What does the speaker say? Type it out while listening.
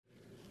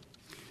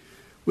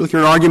We'll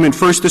hear argument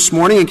first this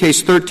morning in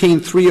Case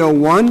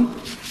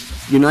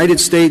 13-301,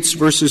 United States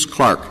versus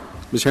Clarke.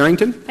 Ms.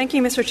 Harrington? Thank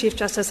you, Mr. Chief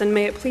Justice, and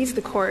may it please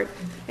the Court.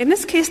 In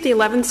this case, the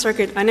 11th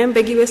Circuit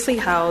unambiguously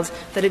held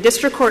that a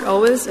district court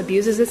always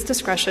abuses its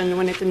discretion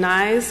when it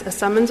denies a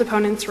summons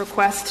opponent's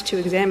request to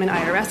examine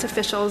IRS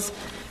officials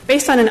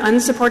based on an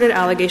unsupported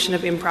allegation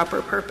of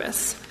improper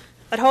purpose.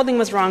 That holding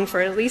was wrong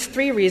for at least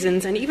three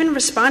reasons, and even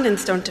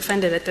respondents don't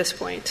defend it at this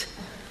point.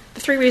 The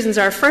three reasons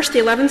are, first, the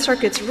 11th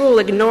Circuit's rule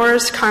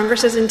ignores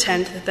Congress's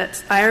intent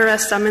that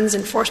IRS summons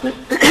enforcement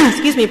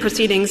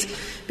proceedings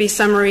be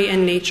summary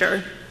in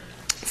nature.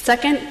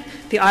 Second,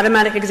 the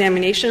automatic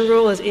examination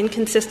rule is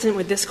inconsistent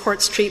with this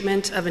Court's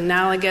treatment of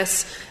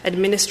analogous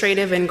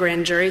administrative and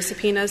grand jury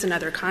subpoenas in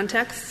other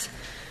contexts.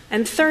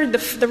 And third,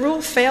 the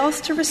rule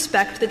fails to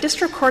respect the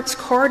district court's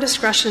core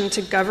discretion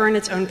to govern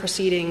its own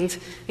proceedings,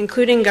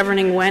 including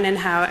governing when and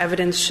how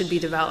evidence should be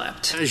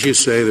developed. As you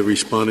say, the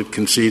respondent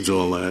concedes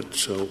all that,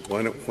 so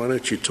why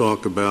don't you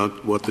talk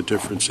about what the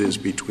difference is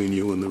between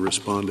you and the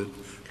respondent?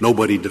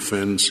 Nobody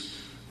defends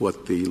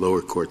what the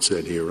lower court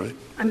said here, right?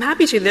 I'm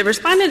happy to. The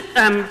respondent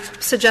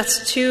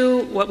suggests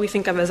two what we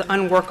think of as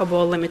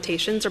unworkable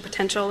limitations or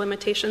potential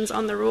limitations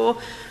on the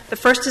rule. The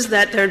first is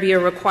that there would be a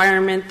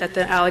requirement that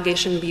the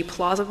allegation be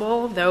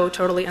plausible, though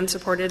totally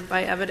unsupported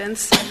by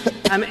evidence.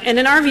 And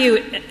in our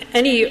view,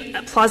 any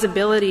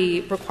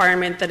plausibility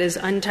requirement that is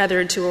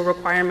untethered to a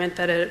requirement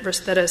that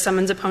a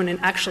summons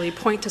opponent actually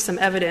point to some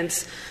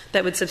evidence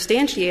that would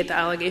substantiate the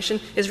allegation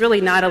is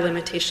really not a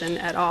limitation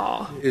at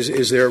all.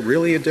 Is there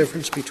really a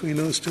difference between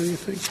those two, you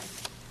think?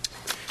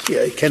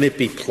 Yeah, can it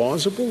be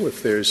plausible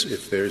if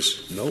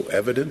there's no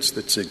evidence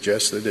that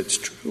suggests that it's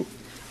true?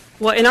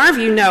 Well, in our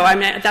view, no. I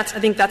mean, I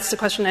think that's the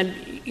question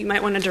you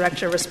might want to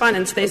direct your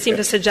respondents. They seem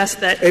to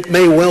suggest that it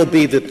may well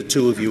be that the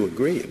two of you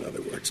agree, in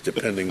other words,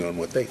 depending on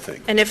what they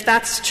think. And if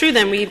that's true,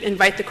 then we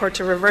invite the Court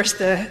to reverse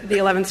the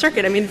 11th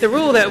Circuit. I mean, the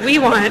rule that we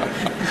want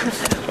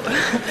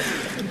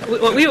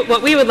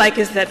what we would like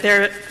is that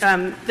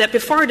that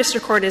before a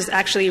district court is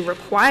actually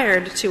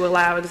required to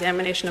allow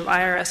examination of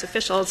IRS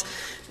officials,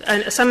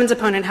 a summons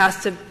opponent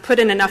has to put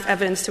in enough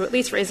evidence to at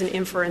least raise an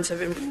inference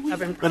of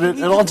impropriety. But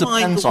it all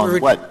depends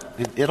on what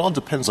it all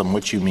depends on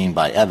what you mean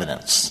by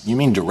evidence. You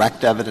mean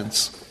direct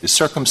evidence? Is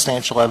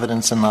circumstantial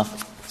evidence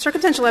enough?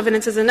 Circumstantial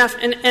evidence is enough.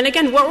 And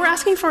again, what we're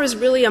asking for is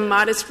really a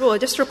modest rule. A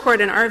district court,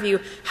 in our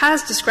view,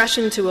 has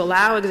discretion to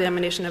allow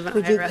examination of an IRS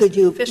official. Could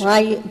you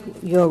apply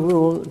your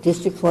rule,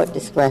 district court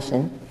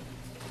discretion,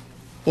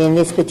 in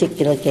this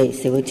particular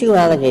case? There were two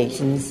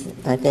allegations,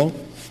 I think,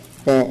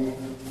 that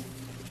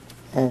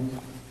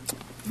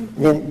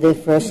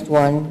the first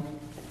one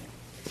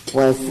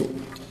was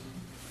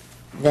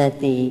that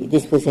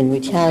this was in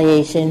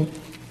retaliation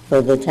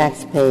for the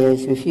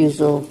taxpayer's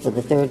refusal for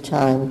the third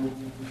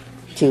time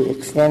to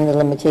extend the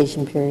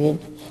limitation period,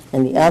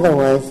 and the other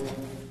was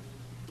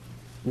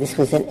this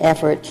was an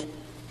effort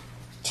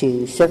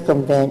to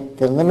circumvent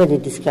the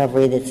limited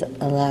discovery that's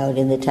allowed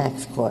in the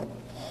tax court.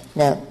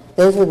 Now,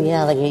 those were the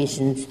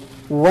allegations.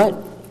 What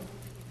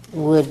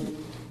would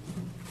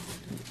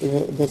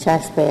the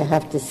taxpayer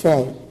have to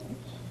say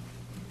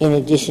in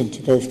addition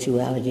to those two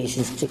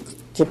allegations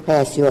to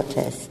pass your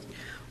test?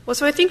 Well,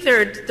 so I think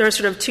there are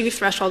sort of two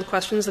threshold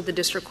questions that the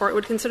district court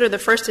would consider. The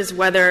first is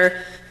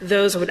whether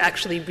those would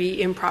actually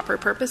be improper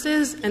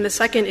purposes, and the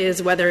second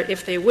is whether,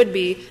 if they would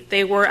be,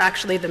 they were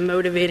actually the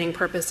motivating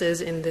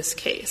ppurposes in this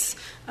case.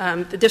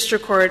 The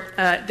district court,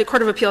 the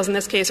Court of Appeals in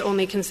this case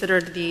only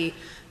considered the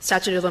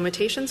statute of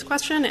limitations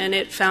question, and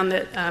it found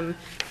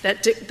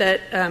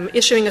that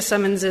issuing a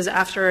summonses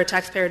after a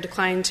taxpayer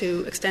declined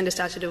to extend a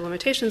statute of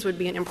limitations would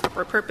be an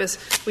improper purpose.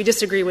 We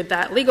disagree with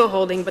that legal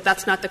holding, but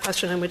that's not the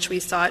question in which we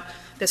sought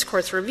this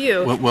Court's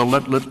review. Well,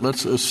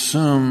 let's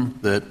assume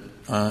that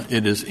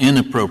it is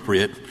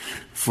inappropriate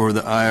for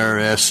the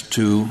IRS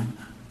to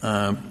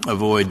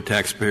avoid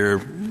tax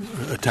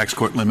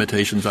court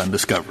limitations on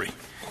discovery.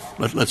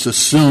 Let's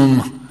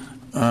assume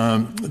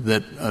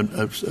that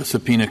a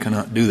subpoena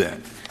cannot do that.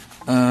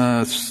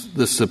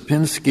 The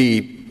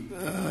Sierpinski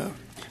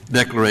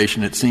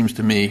declaration, it seems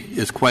to me,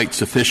 is quite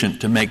sufficient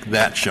to make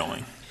that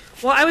showing.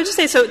 Well, I would just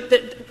say,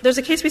 there's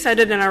a case we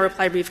cited in our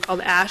reply brief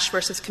called Ash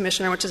versus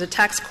Commissioner, which is a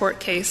tax court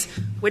case,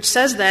 which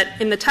says that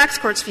in the tax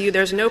court's view,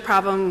 there's no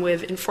problem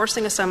with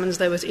enforcing a summons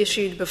that was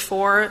issued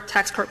before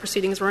tax court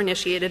proceedings were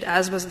initiated,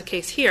 as was the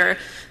case here,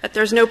 that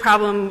there's no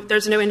problem,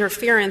 there's no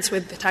interference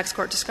with the tax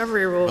court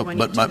discovery rule when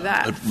you do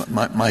that.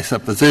 But my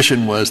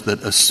supposition was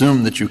that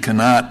assume that you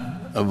cannot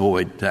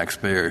avoid tax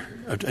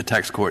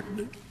court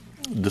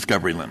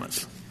discovery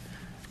limits.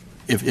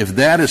 If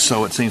that is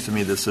so, it seems to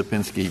me the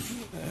Sierpinski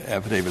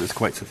affidavit is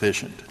quite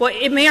sufficient. Well,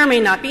 it may or may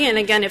not be, and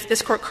again, if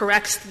this Court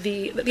corrects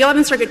the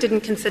 11th Circuit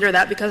didn't consider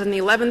that because in the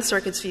 11th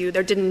Circuit's view,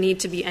 there didn't need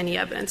to be any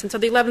evidence. And so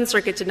the 11th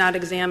Circuit did not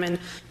examine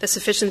the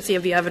sufficiency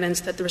of the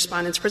evidence that the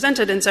respondents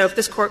presented. And so if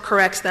this Court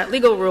corrects that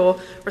legal rule,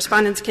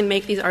 respondents can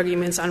make these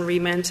arguments on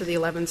remand to the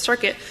 11th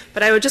Circuit.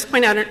 But I would just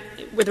point out,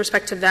 with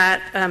respect to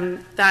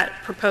that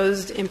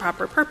proposed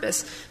improper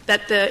purpose,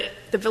 that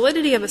the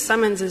validity of a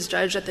summons is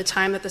judged at the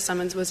time that the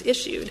summons was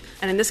issued.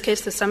 And in this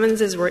case, the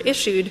summonses were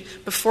issued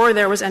before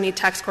there was any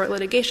tax court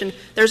litigation.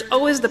 There's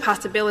always the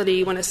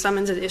possibility when a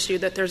summons is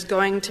issued that there's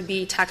going to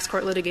be tax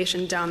court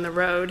litigation down the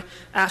road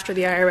after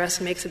the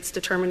IRS makes its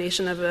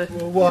determination of a.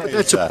 Well,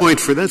 that's a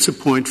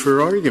point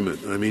for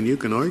argument. I mean, you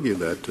can argue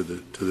that to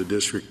the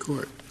district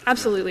court.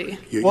 Absolutely.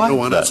 You don't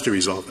want us to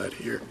resolve that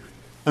here.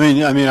 I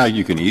mean,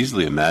 you can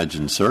easily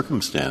imagine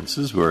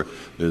circumstances where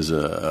there's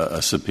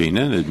a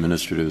subpoena, an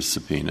administrative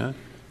subpoena,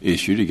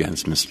 issued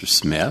against Mr.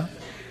 Smith.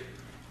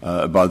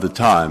 By the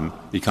time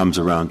he comes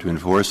around to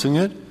enforcing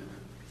it,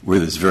 where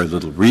there's very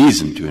little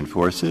reason to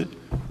enforce it,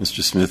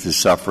 Mr. Smith is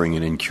suffering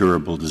an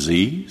incurable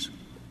disease,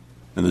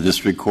 and the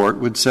district court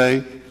would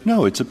say,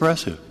 no, it's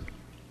oppressive.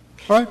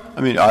 Right?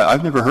 I mean,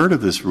 I've never heard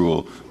of this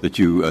rule that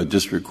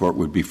district court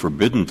would be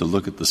forbidden to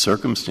look at the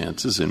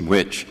circumstances in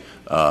which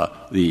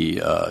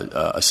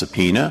a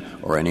subpoena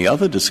or any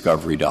other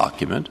discovery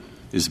document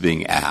is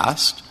being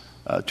asked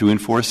to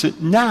enforce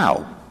it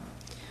now.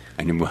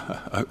 And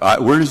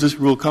where does this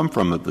rule come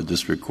from that the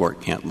district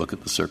court can't look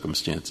at the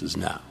circumstances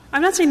now?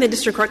 I'm not saying the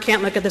district court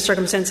can't look at the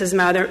circumstances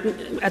now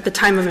at the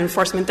time of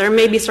enforcement. There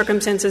may be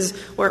circumstances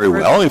where. Very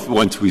well. If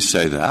once we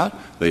say that,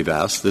 they've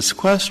asked this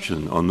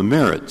question on the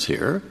merits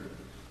here.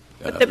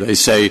 They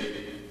say,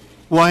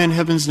 why in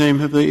heaven's name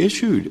have they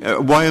issued?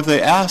 Why have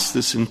they asked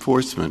this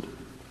enforcement?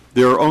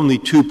 There are only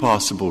two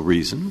possible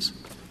reasons.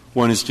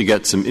 One is to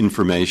get some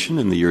information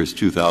in the years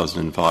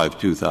 2005,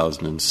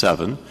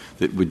 2007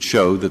 that would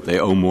show that they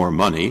owe more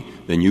money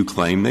than you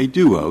claim they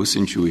do owe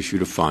since you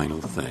issued a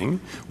final thing,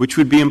 which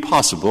would be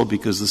impossible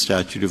because the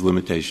statute of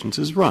limitations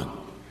is run.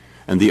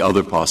 And the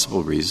other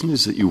possible reason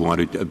is that you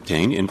wanted to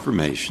obtain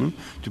information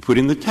to put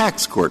in the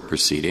tax court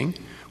proceeding,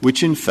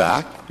 which in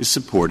fact is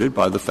supported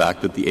by the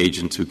fact that the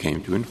agents who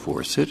came to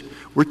enforce it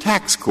were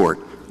tax court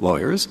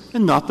lawyers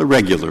and not the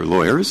regular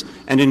lawyers,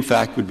 and in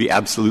fact would be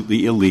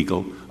absolutely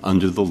illegal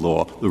under the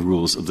law, the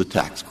rules of the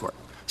tax court.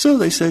 So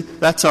they say,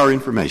 that's our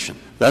information.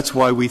 That's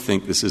why we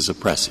think this is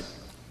oppressive.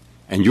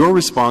 And your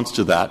response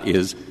to that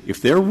is,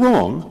 if they're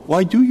wrong,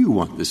 why do you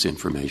want this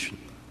information?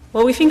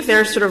 Well, we think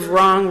they're sort of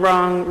wrong,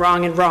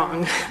 and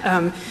wrong.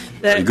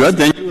 Very good.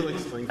 Then you will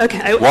explain.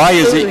 Okay. Why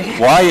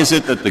is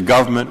it that the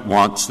government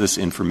wants this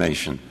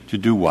information? To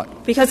do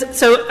what? Because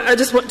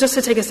just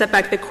to take a step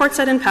back, the Court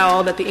said in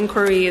Powell that the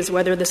inquiry is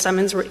whether the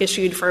summons were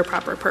issued for a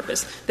proper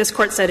purpose. This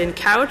Court said in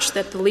Couch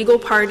that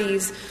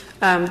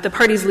the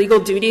parties' legal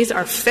duties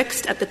are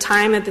fixed at the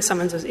time that the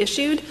summons was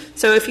issued.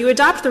 So if you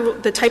adopt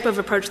the type of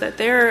approach that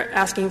they're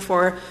asking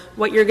for,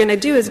 what you're going to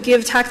do is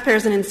give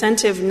taxpayers an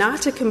incentive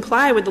not to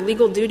comply with the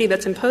legal duty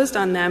that's imposed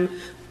on them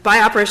by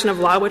operation of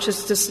law, which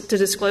is to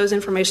disclose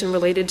information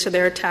related to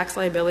their tax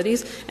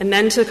liabilities, and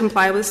then to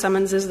comply with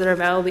summonses that are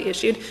validly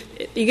issued.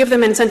 You give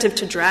them an incentive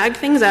to drag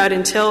things out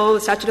until the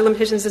statute of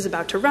limitations is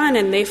about to run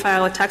and they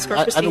file a tax court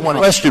proceeding. The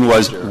question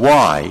was,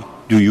 why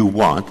do you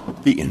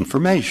want the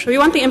information? We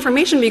want the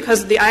information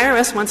because the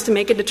IRS wants to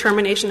make a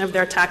determination of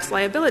their tax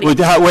liability. Wait.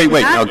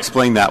 Now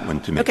explain that one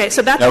to me. Okay,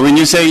 so that's... Now, when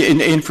you say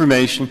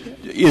information,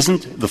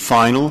 isn't the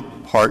final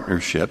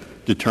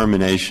partnership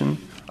determination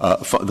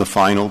the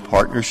final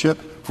partnership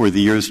for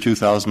the years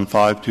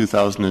 2005,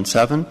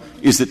 2007?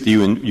 Is it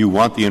you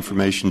want the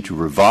information to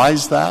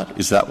revise that?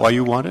 Is that why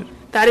you want it?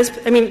 That is,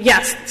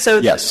 yes.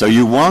 Yes, so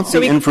you want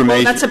the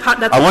information.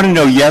 Well, I want to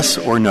know yes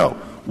or no.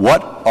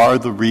 What are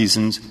the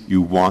reasons you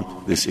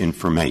want this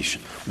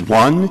information?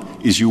 One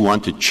is you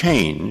want to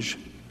change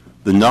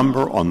the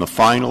number on the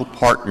final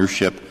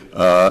partnership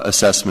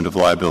assessment of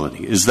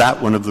liability. Is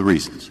that one of the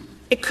reasons?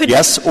 It could.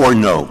 Yes or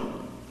no?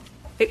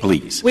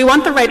 Please. We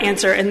want the right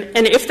answer, and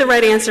if the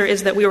right answer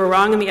is that we were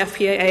wrong in the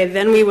FPAA,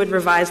 then we would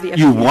revise the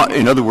FPAA.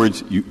 In other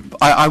words,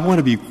 I want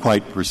to be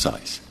quite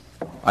precise.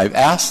 I've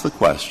asked the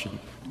question,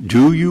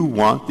 do you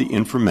want the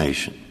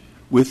information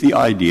with the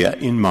idea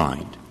in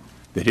mind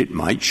that it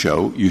might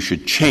show you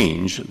should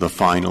change the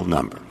final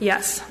number?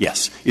 Yes.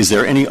 Yes. Is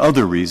there any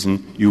other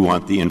reason you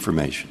want the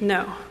information?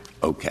 No.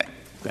 Okay.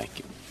 Thank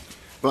you.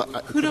 Well,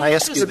 could I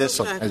ask you this?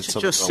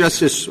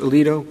 Justice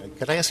Alito.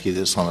 Could I ask you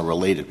this on a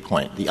related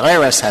point? The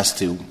IRS has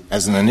to,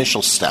 as an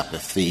initial step,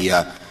 if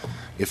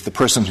the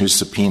person who's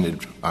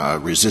subpoenaed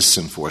resists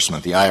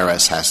enforcement, the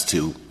IRS has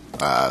to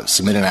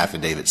submit an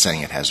affidavit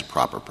saying it has a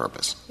proper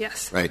purpose.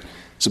 Yes. Right?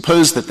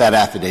 Suppose that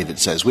affidavit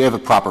says we have a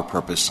proper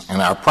purpose,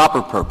 and our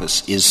proper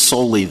purpose is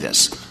solely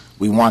this.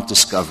 We want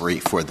discovery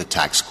for the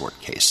tax court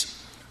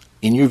case.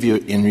 In your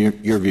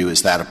view,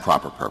 is that a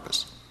proper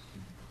purpose?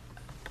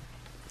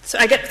 So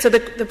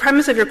the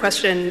premise of your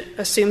question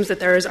assumes that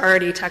there is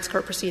already a tax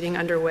court proceeding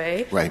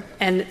underway. Right.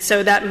 And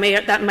so that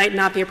might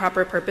not be a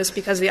proper purpose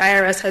because the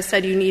IRS has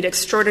said you need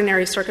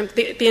extraordinary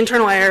the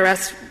internal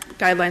IRS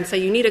guidelines say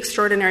you need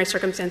extraordinary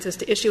circumstances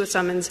to issue a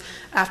summons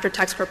after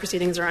tax court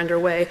proceedings are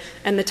underway.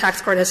 And the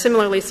tax court has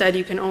similarly said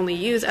you can only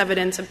use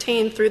evidence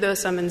obtained through those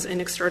summons in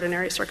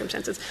extraordinary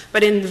circumstances.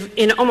 But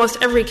in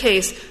almost every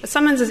case, a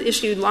summons is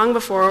issued long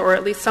before or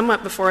at least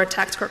somewhat before a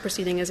tax court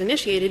proceeding is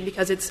initiated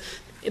because it's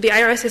The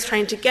IRS is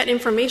trying to get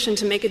information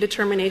to make a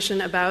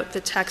determination about the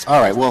taxpayer.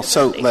 All right. Well,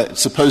 so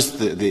suppose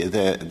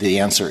the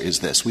answer is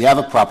this. We have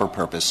a proper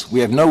purpose.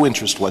 We have no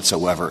interest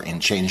whatsoever in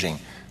changing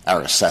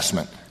our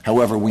assessment.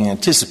 However, we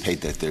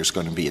anticipate that there's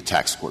going to be a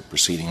tax court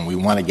proceeding, and we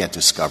want to get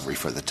discovery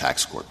for the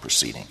tax court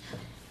proceeding.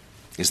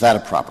 Is that a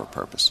proper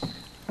purpose?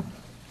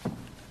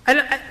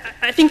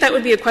 I think that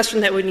would be a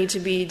question that would need to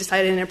be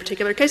decided in a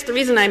particular case. The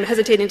reason I'm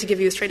hesitating to give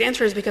you a straight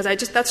answer is because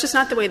that's just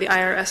not the way the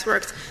IRS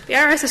works. The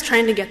IRS is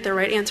trying to get the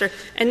right answer.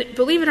 And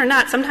believe it or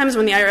not, sometimes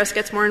when the IRS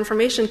gets more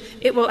information,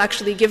 it will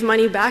actually give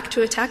money back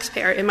to a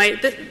taxpayer. It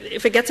might,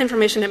 if it gets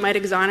information, it might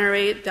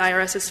exonerate the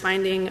IRS's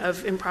finding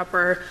of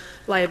improper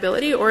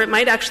liability, or it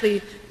might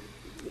actually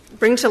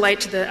bring to light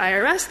to the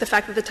IRS the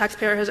fact that the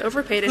taxpayer has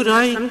overpaid. Could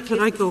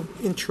I go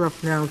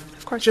interrupt now?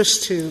 Of course.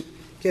 Just to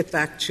get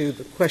back to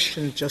the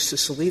question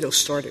Justice Alito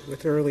started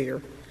with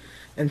earlier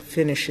and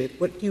finish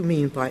it. What do you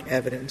mean by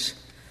evidence?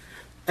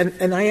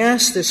 And I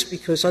ask this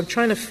because I'm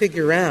trying to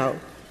figure out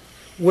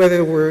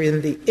whether we're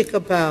in the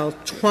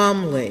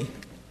Iqbal-Twombly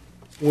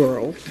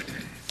world,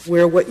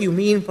 where what you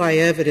mean by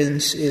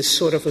evidence is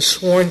sort of a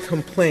sworn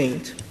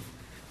complaint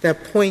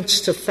that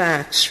points to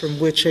facts from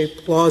which a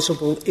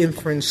plausible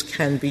inference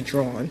can be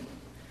drawn,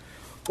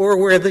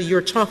 or whether you're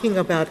talking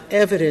about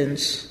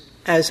evidence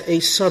as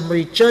a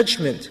summary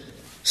judgment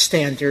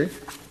standard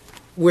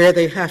where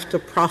they have to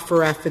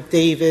proffer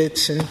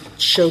affidavits and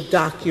show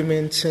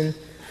documents and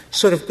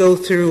sort of go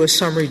through a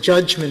summary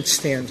judgment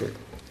standard.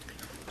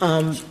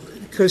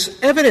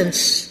 Because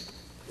evidence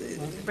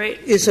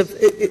is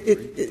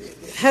it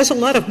has a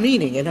lot of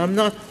meaning, and I'm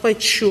not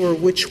quite sure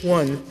which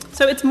one.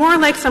 So it's more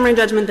like summary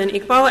judgment than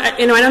Iqbal.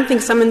 I don't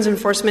think summons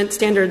enforcement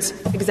standards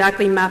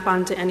exactly map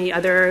onto any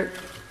other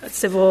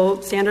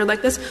civil standard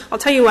like this. I'll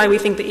tell you why we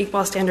think the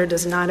Iqbal standard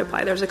does not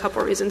apply. There's a couple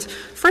of reasons.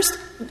 First,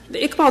 the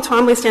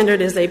Iqbal-Twombly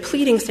standard is a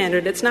pleading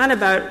standard. It's not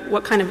about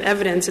what kind of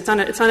evidence. It's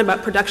not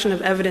about production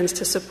of evidence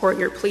to support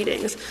your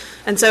pleadings.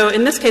 And so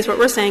in this case, what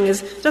we're saying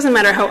is it doesn't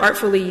matter how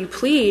artfully you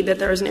plead that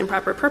there is an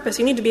improper purpose.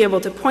 You need to be able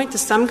to point to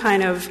some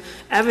kind of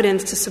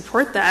evidence to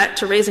support that,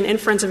 to raise an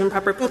inference of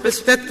improper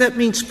purpose. Well, that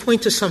means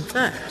point to some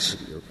facts.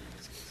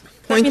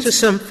 Point to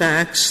some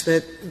facts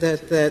that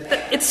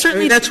it's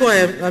certainly that's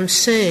why I'm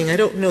saying I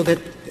don't know that.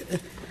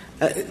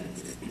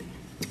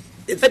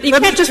 But you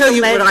let can't me just tell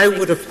you what I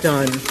would have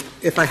done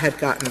if I had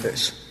gotten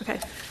this. Okay.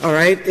 All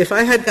right? If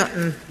I had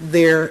gotten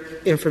their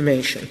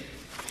information,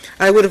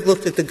 I would have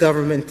looked at the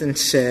government and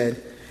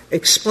said,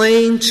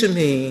 explain to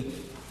me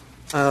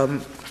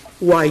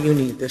why you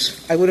need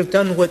this. I would have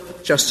done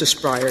what Justice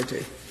Breyer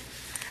did.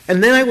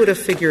 And then I would have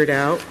figured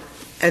out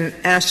and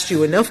asked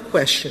you enough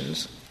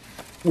questions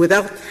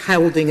without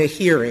holding a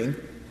hearing,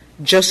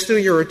 just through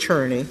your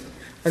attorney,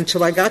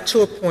 until I got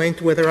to a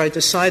point whether I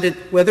decided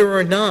whether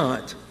or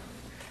not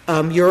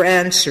your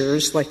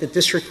answers, like the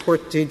district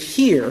court did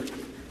here,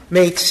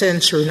 made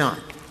sense or not.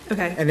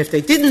 Okay. And if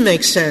they didn't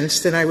make sense,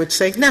 then I would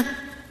say,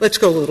 let's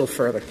go a little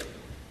further.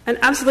 And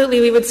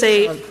absolutely, we would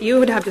say you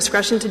would have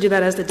discretion to do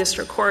that as the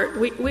district court.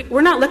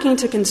 We're not looking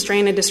to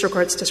constrain a district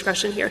court's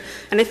discretion here.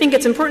 And I think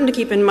it's important to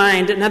keep in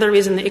mind another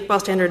reason the Iqbal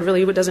standard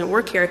really doesn't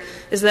work here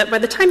is that by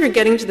the time you're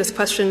getting to this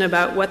question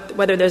about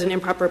whether there's an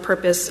improper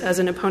purpose, as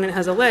an opponent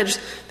has alleged,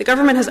 the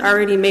government has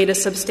already made a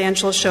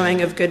substantial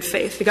showing of good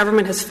faith. The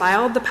government has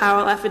filed the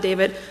Powell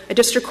affidavit. A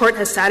district court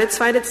has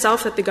satisfied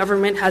itself that the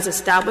government has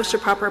established a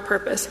proper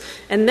purpose.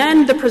 And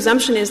then the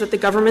presumption is that the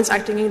government's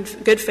acting in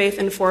good faith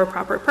and for a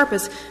proper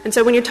purpose. And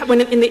so when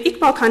in the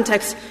Iqbal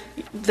context,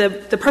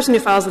 the person who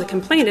files the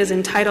complaint is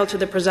entitled to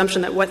the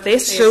presumption that what they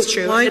say is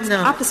true. It's the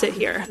opposite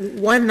here.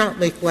 Why not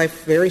make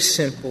life very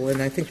simple?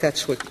 And I think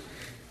that's what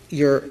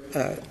your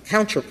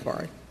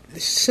counterpart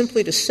is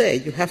simply to say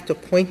you have to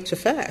point to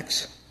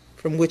facts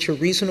from which a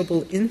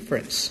reasonable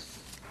inference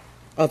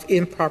of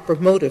improper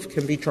motive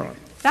can be drawn.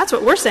 That's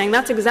what we're saying.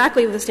 That's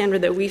exactly the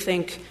standard that we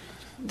think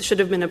should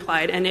have been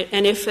applied. And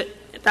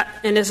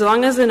as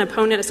long as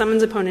a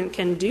summons opponent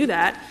can do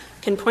that,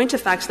 can point to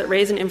facts that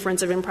raise an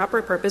inference of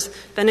improper purpose,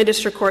 then a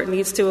district court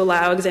needs to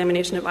allow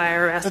examination of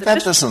IRS. But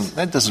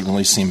that doesn't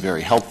really seem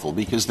very helpful,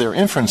 because there are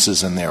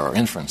inferences and there are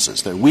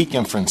inferences. There are weak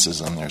inferences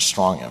and there are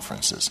strong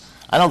inferences.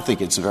 I don't think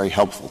it's very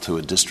helpful to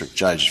a district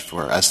judge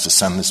for us to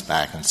send this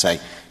back and say,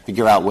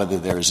 figure out whether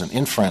there is an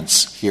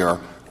inference here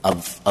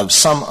of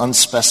some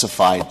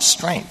unspecified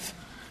strength.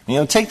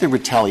 Take the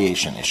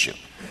retaliation issue.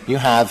 You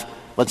have,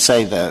 let's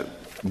say,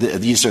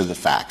 these are the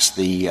facts.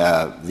 The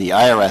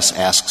IRS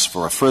asks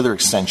for a further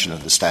extension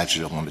of the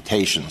statute of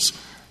limitations.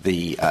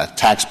 The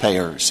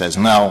taxpayer says,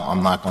 no,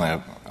 I'm not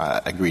going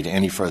to agree to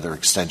any further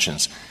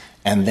extensions.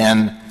 And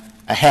then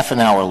a half an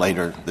hour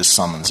later, the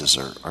summonses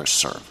are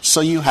served. So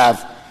you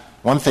have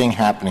one thing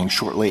happening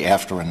shortly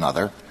after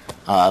another.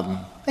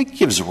 It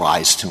gives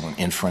rise to an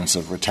inference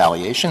of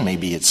retaliation.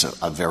 Maybe it's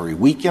a very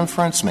weak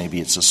inference.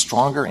 Maybe it's a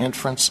stronger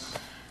inference.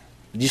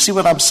 Do you see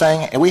what I'm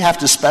saying? And we have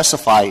to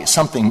specify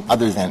something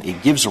other than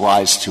it gives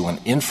rise to an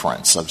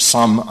inference of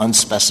some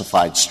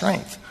unspecified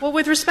strength. Well,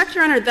 with respect,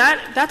 Your Honor,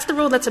 that's the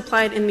rule that's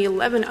applied in the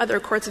 11 other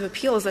courts of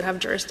appeals that have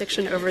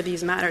jurisdiction over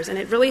these matters, and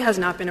it really has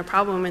not been a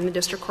problem in the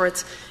district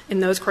courts in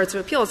those courts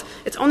of appeals.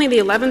 It's only the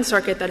 11th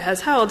Circuit that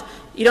has held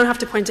you don't have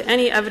to point to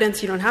any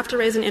evidence, you don't have to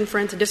raise an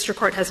inference, a district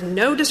court has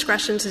no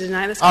discretion to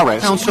deny this. All right.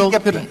 Counsel,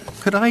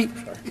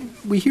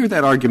 we hear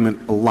that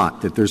argument a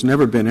lot, that there's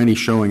never been any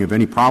showing of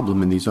any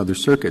problem in these other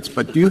circuits.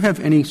 But do you have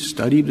any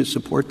study to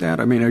support that?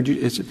 I mean,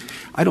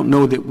 I don't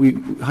know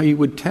how you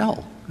would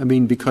tell. I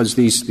mean, because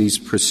these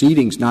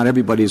proceedings, not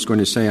everybody is going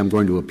to say I'm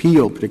going to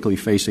appeal, particularly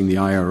facing the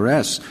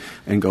IRS,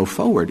 and go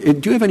forward.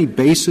 Do you have any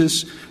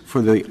basis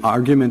for the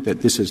argument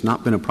that this has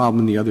not been a problem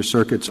in the other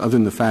circuits, other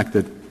than the fact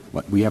that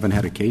we haven't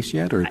had a case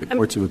yet, or the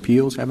courts of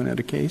appeals haven't had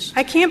a case?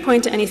 I can't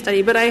point to any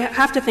study, but I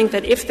have to think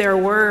that if there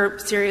were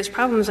serious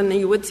problems, then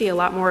you would see a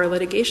lot more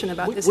litigation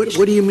about this issue.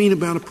 What do you mean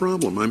about a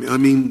problem? I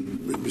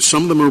mean,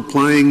 some of them are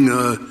applying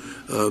a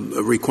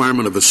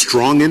requirement of a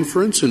strong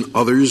inference, and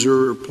others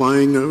are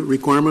applying a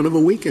requirement of a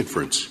weak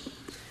inference.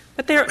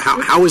 But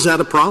how is that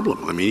a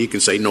problem? I mean, you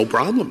can say no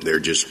problem. They're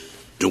just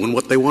doing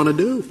what they want to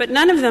do. But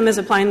none of them is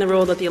applying the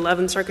rule that the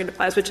 11th Circuit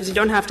applies, which is you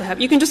don't have to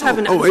have — you can just have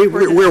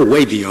we're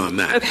way beyond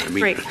that. Okay, I mean,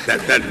 great.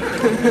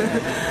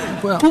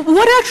 Well,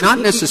 what actually — not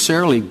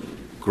necessarily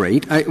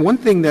great. One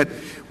thing that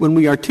when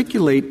we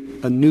articulate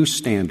a new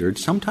standard,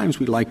 sometimes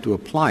we like to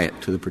apply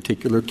it to the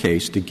particular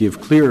case to give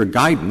clearer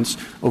guidance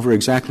over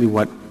exactly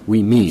what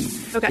we mean.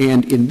 Okay.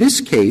 And in this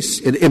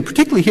case, and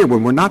particularly here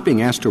when we're not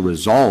being asked to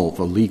resolve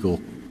a legal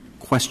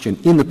question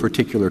in the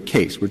particular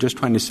case, we're just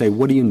trying to say,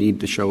 what do you need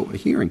to show a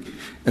hearing,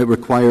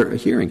 require a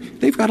hearing?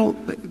 They've got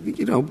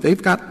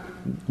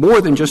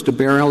more than just a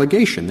bare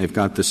allegation. They've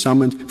got the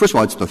summons. First of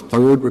all, it's the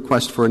third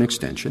request for an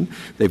extension.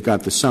 They've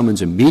got the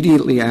summons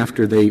immediately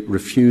after they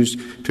refuse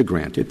to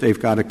grant it. They've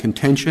got a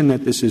contention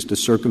that this is to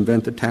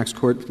circumvent the tax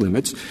court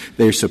limits.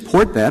 They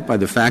support that by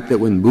the fact that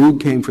when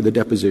Moog came for the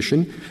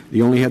deposition,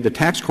 they only had the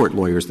tax court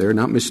lawyers there,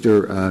 not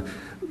Mr.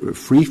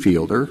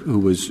 Freefielder, who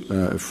was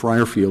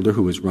Friarfielder,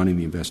 who was running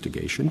the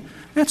investigation.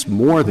 That's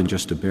more than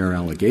just a bare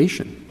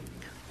allegation.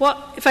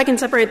 Well, if I can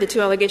separate the two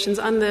allegations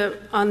on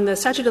the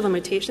statute of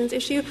limitations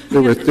issue,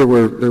 there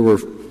were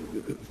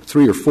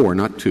 3 or 4,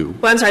 not 2.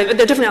 Well, I'm sorry,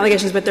 they're different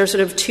allegations, but they're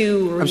sort of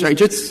 2. I'm sorry,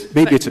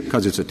 maybe it's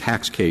because it's a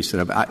tax case.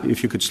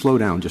 If you could slow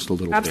down just a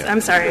little bit.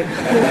 I'm sorry.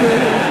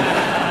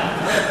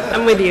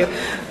 I'm with you.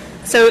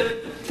 So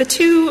the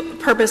two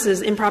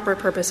improper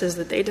purposes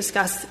that they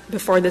discussed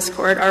before this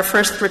Court are,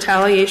 first,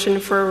 retaliation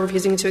for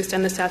refusing to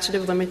extend the statute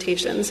of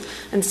limitations,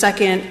 and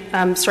second,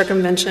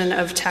 circumvention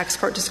of tax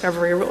court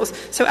discovery rules.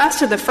 So as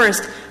to the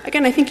first,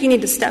 again, I think you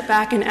need to step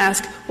back and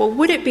ask, well,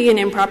 would it be an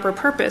improper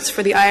purpose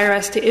for the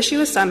IRS to issue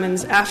a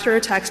summons after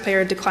a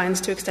taxpayer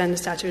declines to extend the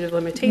statute of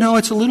limitations? No,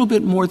 it's a little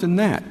bit more than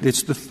that.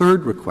 It's the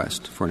third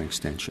request for an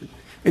extension.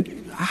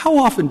 How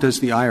often does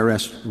the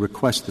IRS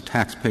request the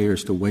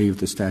taxpayers to waive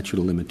the statute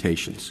of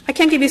limitations? I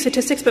can't give you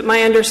statistics, but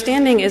my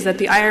understanding is that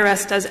the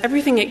IRS does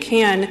everything it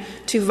can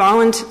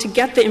to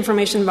get the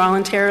information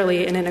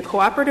voluntarily and in a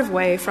cooperative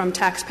way from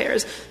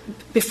taxpayers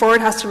before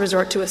it has to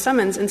resort to a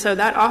summons. And so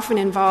that often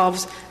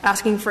involves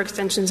asking for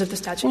extensions of the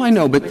statute of limitations.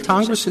 Well, I know, but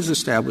Congress has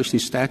established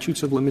these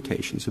statutes of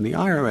limitations, and the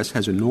IRS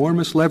has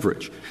enormous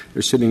leverage.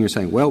 They're sitting here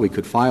saying, well, we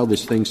could file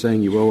this thing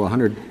saying you owe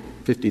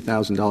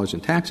 $150,000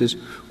 in taxes,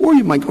 or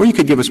you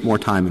could give us more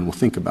time and we'll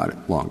think about it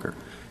longer.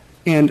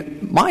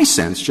 And my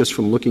sense, just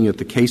from looking at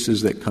the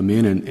cases that come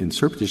in and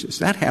cert petitions,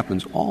 that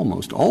happens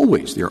almost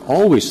always. They're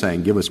always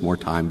saying, give us more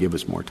time, give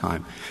us more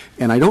time.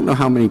 And I don't know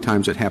how many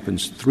times it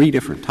happens 3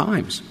 different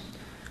times.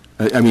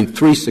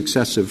 3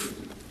 successive.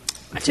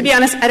 To be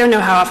honest, I don't know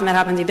how often that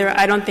happens either.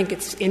 I don't think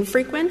it's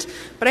infrequent.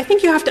 But I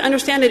think you have to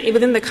understand it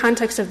within the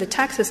context of the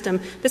tax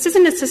system. This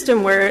isn't a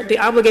system where the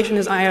obligation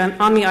is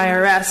on the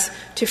IRS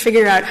to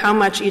figure out how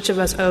much each of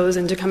us owes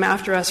and to come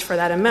after us for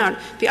that amount.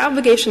 The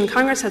obligation,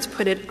 Congress has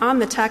put it on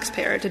the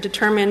taxpayer to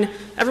determine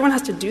 — everyone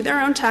has to do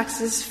their own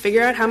taxes,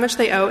 figure out how much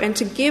they owe, and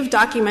to give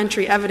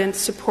documentary evidence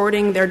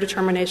supporting their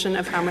determination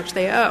of how much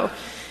they owe.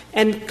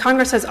 And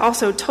Congress has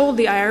also told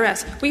the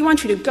IRS, we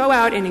want you to go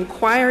out and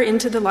inquire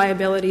into the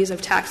liabilities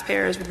of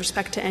taxpayers with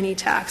respect to any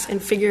tax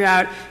and figure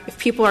out if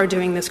people are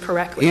doing this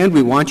correctly. And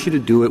we want you to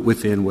do it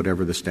within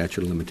whatever the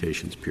statute of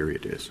limitations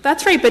period is.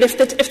 That's right. But if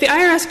the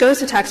IRS goes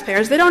to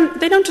taxpayers, they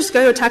don't just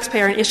go to a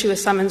taxpayer and issue a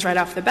summons right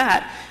off the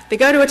bat. They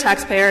go to a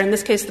taxpayer, in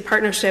this case the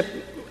partnership,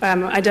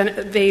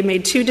 they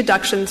made 2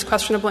 deductions,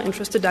 questionable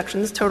interest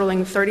deductions,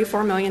 totaling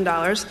 $34 million.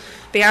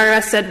 The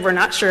IRS said, we're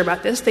not sure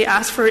about this. They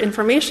asked for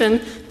information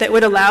that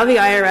would allow the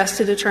IRS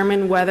to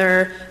determine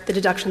whether the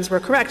deductions were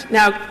correct.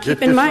 Now,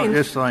 keep in mind —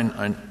 Yes,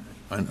 I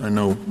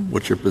know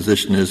what your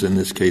position is in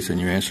this case and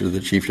your answer to the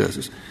Chief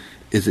Justice.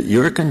 Is it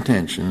your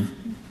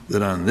contention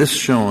that on this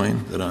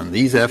showing, that on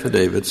these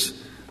affidavits,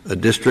 a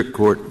district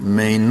court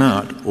may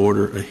not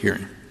order a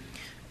hearing?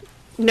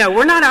 No,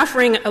 we're not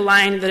offering a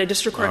line that a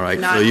district court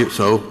cannot.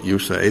 So you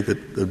say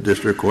that the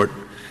district court,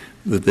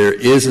 that there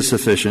is a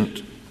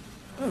sufficient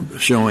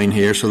showing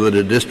here so that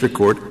a district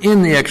court,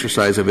 in the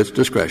exercise of its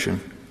discretion,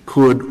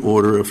 could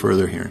order a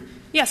further hearing?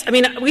 Yes. I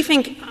mean, we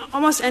think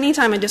almost any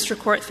time a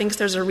district court thinks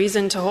there's a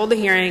reason to hold a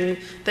hearing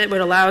that would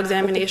allow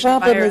examination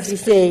of IRS. The problem is, you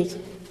say,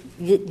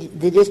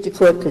 the district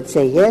court could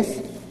say,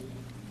 yes,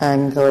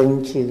 I'm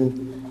going to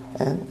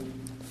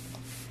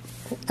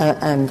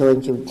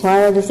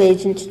require this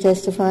agent to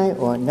testify,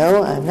 or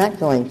no, I'm not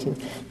going to.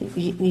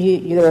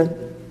 You're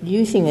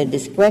using a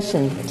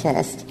discretion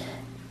test,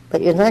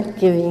 but you're not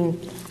giving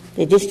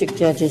the district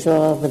judges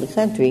all over the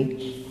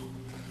country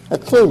a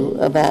clue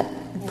about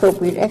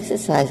appropriate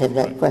exercise of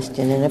that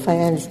question. And if I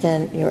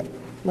understand your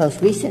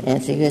most recent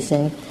answer, you're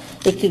saying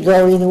it could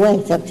go either way.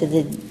 It's up to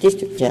the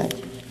district judge.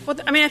 Well,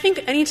 I mean, I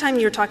think any time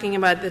you're talking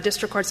about the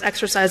district court's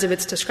exercise of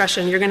its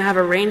discretion, you're going to have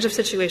a range of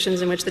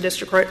situations in which the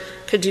district court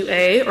could do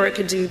A or it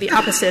could do the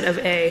opposite of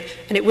A,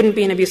 and it wouldn't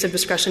be an abuse of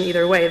discretion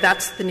either way.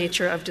 That's the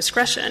nature of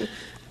discretion.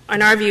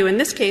 In our view, in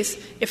this case,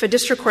 if a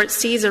district court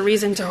sees a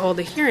reason to hold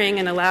a hearing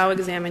and allow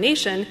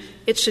examination,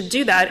 it should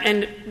do that.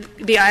 And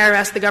the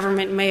IRS, the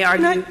government, may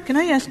argue. Can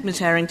I ask, Ms.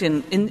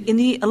 Harrington, in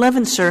the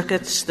 11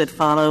 circuits that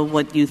follow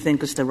what you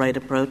think is the right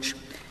approach,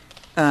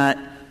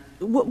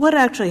 what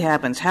actually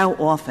happens? How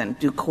often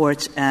do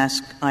courts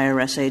ask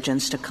IRS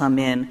agents to come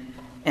in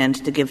and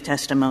to give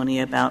testimony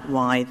about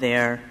why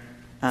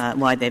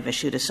they've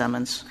issued a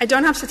summons? I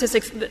don't have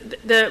statistics.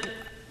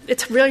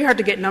 It's really hard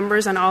to get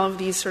numbers on all of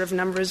these sort of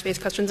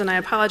numbers-based questions, and I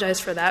apologize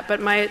for that. But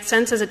my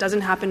sense is it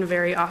doesn't happen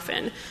very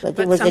often. But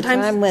there was a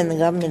time when the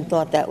government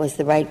thought that was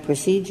the right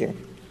procedure.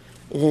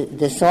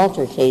 The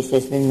Salter case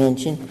has been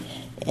mentioned,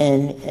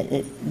 and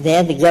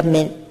there the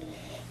government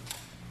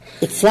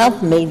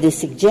itself made the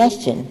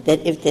suggestion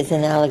that if there's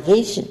an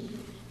allegation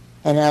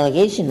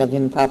of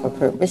improper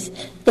purpose,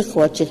 the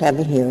court should have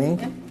a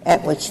hearing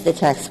at which the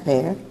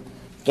taxpayer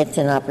gets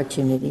an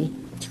opportunity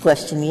to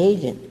question the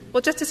agent. Well,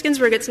 Justice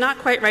Ginsburg, it's not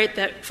quite right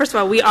that, first of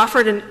all, we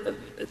offered a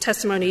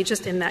testimony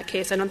just in that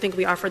case. I don't think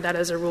we offered that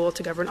as a rule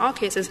to govern all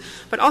cases.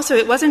 But also,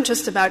 it wasn't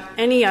just about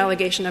any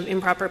allegation of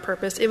improper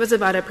purpose. It was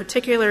about a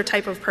particular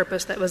type of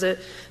purpose that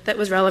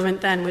was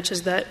relevant then, which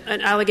is that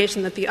an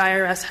allegation that the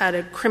IRS had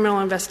a criminal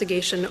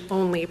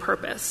investigation-only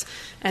purpose.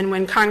 And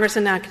when Congress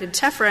enacted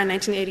TEFRA in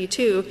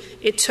 1982,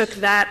 it took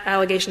that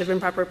allegation of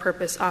improper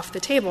purpose off the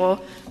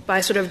table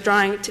by sort of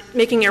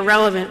making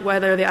irrelevant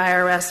whether the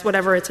IRS,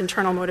 whatever its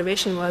internal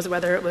motivation was,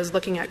 whether it was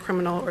looking at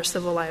criminal or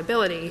civil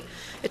liability,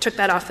 it took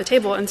that off the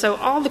table. And so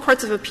all the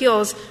courts of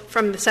appeals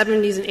from the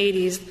 70s and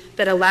 80s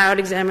that allowed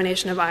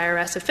examination of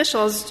IRS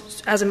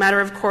officials as a matter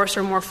of course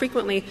or more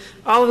frequently,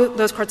 all of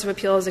those courts of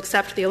appeals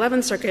except the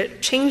 11th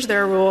Circuit changed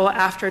their rule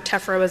after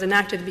TEFRA was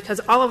enacted because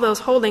all of those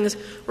holdings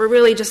were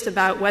really just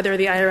about whether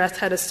the IRS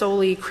had a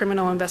solely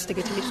criminal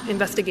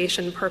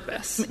investigation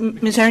purpose.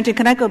 Ms. Harrington,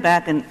 can I go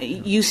back? And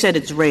you said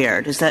it's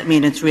rare. Does that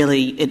mean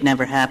it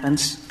never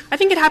happens? I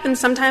think it happens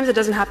sometimes. It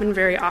doesn't happen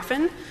very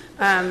often.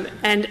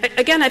 And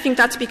again, I think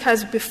that's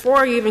because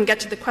before you even get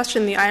to the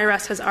question, the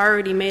IRS has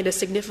already made a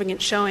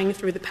significant showing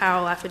through the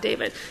Powell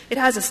affidavit. It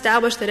has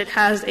established that it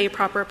has a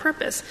proper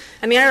purpose.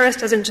 And the IRS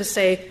doesn't just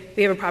say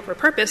we have a proper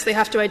purpose. They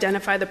have to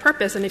identify the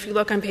purpose. And if you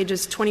look on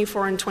pages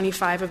 24 and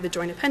 25 of the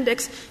Joint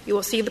Appendix, you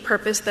will see the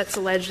purpose that's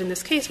alleged in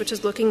this case, which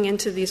is looking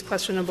into these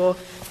questionable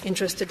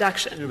interest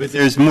deductions. Yeah, but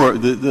there's more.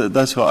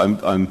 That's why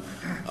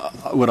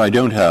what I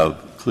don't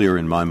have clear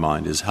in my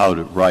mind is how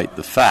to write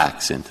the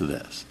facts into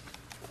this.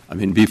 I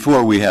mean,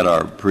 before we had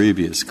our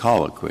previous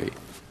colloquy,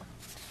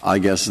 I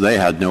guess they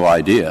had no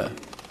idea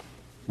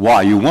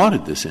why you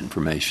wanted this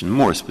information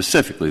more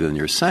specifically than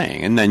you're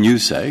saying. And then you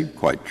say,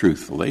 quite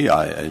truthfully,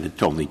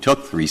 it only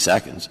took 3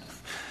 seconds.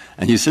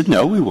 And you said,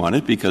 no, we want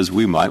it because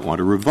we might want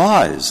to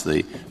revise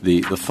the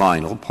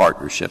final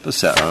partnership,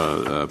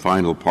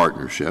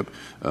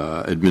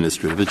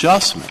 administrative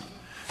adjustment.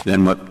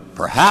 Then what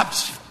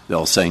perhaps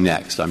they'll say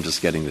next, I'm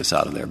just getting this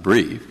out of their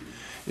brief,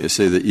 is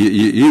say that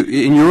you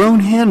in your own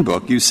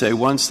handbook, you say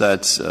once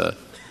that's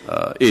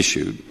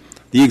issued,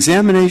 the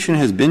examination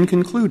has been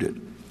concluded,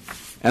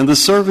 and the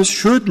service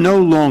should no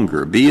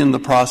longer be in the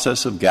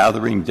process of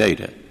gathering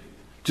data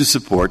to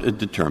support a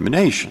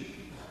determination.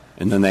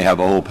 And then they have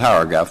a whole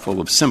paragraph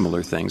full of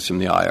similar things from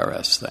the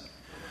IRS thing.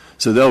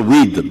 So they'll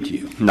read them to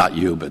you, not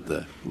you, but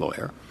the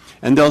lawyer,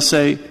 and they'll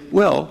say,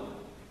 well,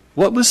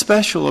 what was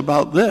special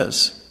about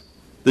this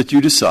that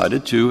you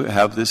decided to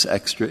have this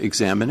extra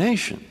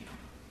examination?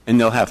 And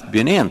there'll have to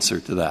be an answer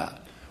to that.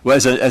 Well,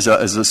 as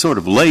a sort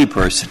of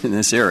layperson in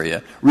this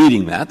area,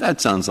 reading that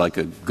sounds like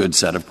a good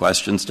set of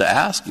questions to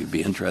ask. You'd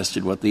be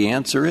interested what the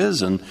answer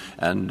is, and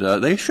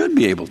they should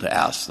be able to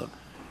ask them.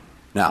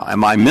 Now,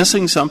 am I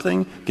missing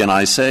something? Can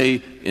I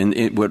say,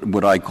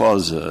 would I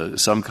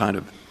cause some kind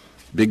of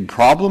big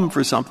problem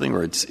for something?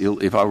 Or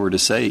if I were to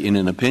say in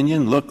an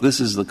opinion, look, this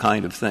is the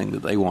kind of thing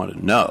that they want to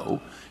know,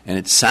 and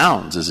it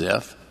sounds as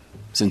if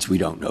since we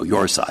don't know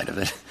your side of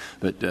it.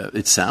 But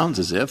it sounds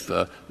as if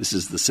this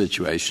is the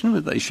situation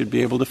that they should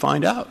be able to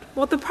find out.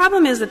 Well, the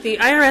problem is that the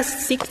IRS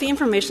seeks the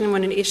information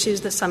when it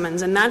issues the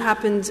summons, and that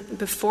happened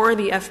before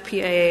the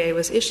FPAA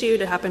was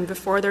issued. It happened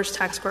before there's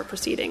tax court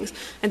proceedings.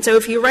 And so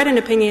if you write an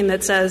opinion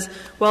that says,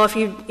 well,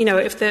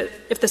 if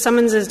the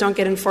summonses don't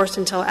get enforced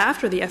until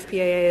after the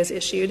FPAA is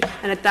issued,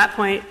 and at that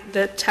point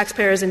the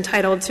taxpayer is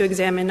entitled to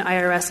examine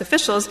IRS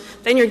officials,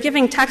 then you're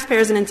giving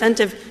taxpayers an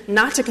incentive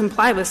not to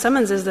comply with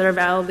summonses that are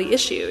validly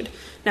issued.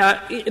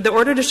 Now, the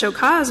order to show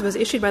cause was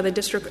issued by the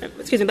district —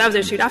 that was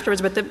issued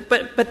afterwards, but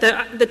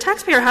the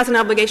taxpayer has an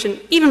obligation,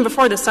 even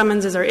before the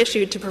summonses are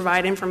issued, to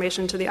provide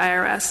information to the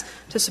IRS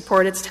to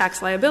support its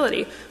tax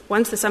liability.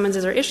 Once the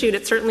summonses are issued,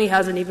 it certainly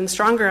has an even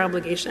stronger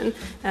obligation.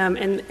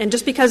 And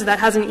just because that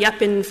hasn't yet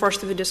been enforced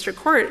through the district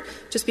court,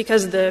 just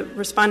because the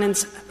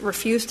respondents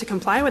refuse to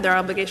comply with their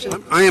obligation.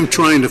 I am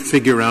trying to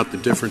figure out the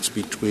difference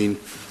between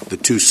the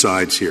two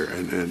sides here,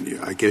 and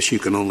I guess you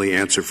can only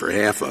answer for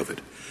half of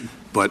it.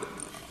 But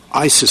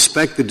I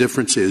suspect the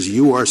difference is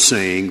you are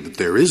saying that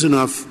there is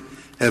enough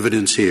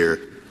evidence here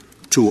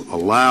to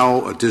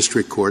allow a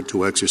district court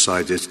to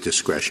exercise its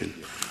discretion,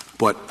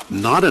 but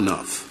not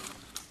enough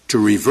to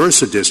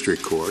reverse a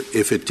district court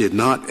if it did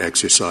not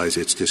exercise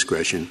its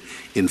discretion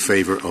in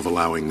favor of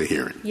allowing the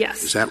hearing.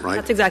 Yes. Is that right?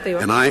 That's exactly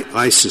right. And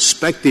I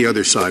suspect the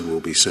other side will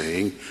be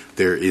saying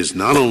there is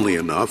not only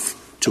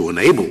enough to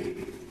enable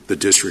the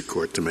district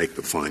court to make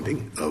the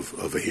finding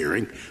of a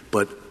hearing,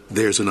 but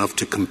there's enough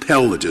to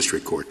compel the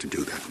district court to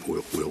do that.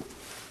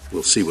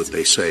 We'll see what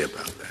they say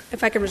about that.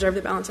 If I could reserve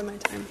the balance of my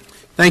time.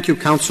 Thank you,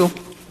 counsel.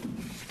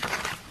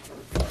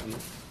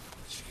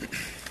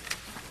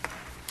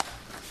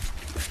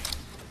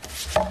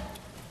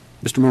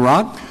 Mr.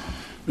 Murad.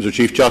 Mr.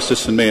 Chief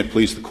Justice, and may it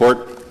please the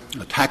Court,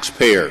 a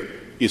taxpayer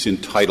is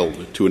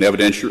entitled to an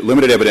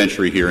limited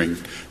evidentiary hearing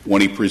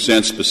when he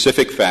presents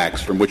specific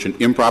facts from which an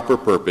improper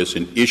purpose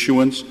in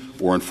issuance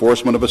or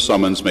enforcement of a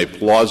summons may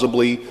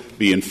plausibly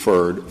be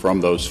inferred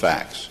from those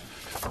facts.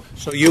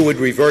 So you would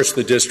reverse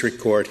the district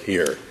court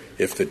here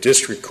if the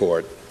district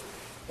court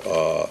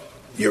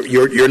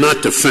you're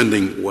not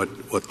defending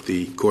what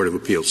the Court of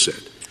Appeals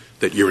said,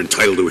 that you're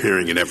entitled to a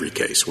hearing in every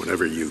case.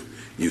 Whenever you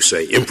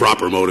say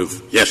improper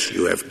motive, yes,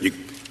 you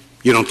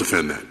don't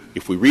defend that.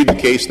 If we read the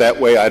case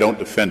that way, I don't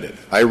defend it.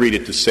 I read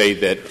it to say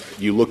that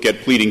you look at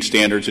pleading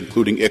standards,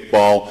 including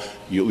Iqbal.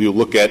 You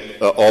look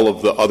at all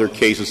of the other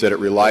cases that it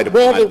relied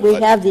upon. Where we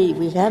have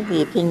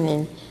the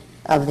opinion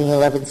of the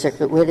 11th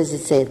Circuit. Where does it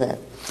say that?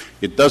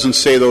 It doesn't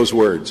say those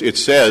words. It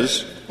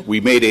says we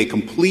made a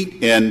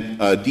complete and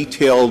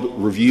detailed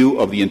review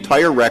of the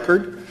entire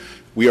record.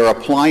 We are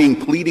applying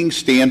pleading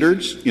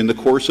standards in the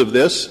course of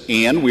this,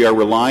 and we are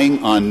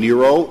relying on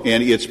Nero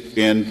and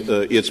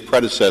its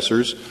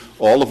predecessors,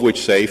 all of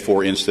which say,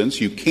 for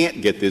instance, you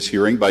can't get this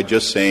hearing by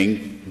just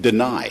saying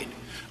denied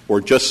or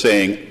just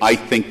saying I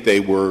think they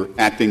were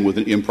acting with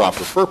an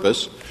improper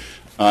purpose.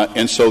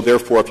 And so,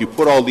 therefore, if you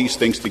put all these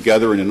things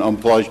together in an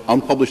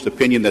unpublished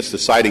opinion that's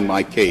deciding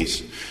my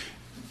case,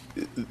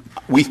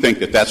 we think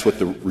that that's what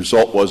the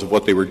result was of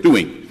what they were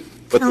doing.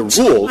 But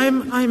Counsel, the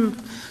rules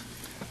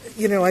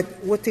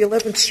what the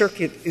 11th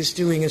Circuit is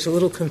doing is a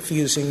little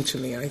confusing to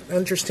me. I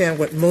understand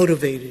what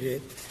motivated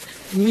it.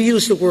 You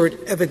use the word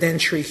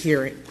evidentiary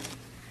hearing.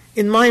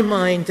 In my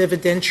mind,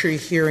 evidentiary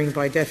hearing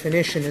by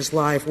definition is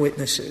live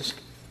witnesses.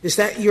 Is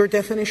that your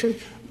definition?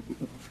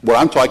 What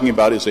I'm talking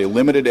about is a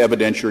limited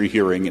evidentiary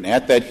hearing, and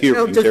at that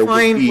hearing there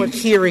would be — what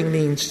hearing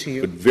means to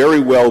you. Would very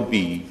well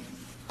be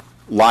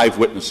live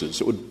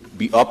witnesses. It would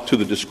be up to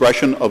the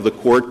discretion of the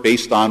court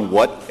based on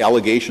what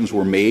allegations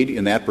were made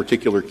in that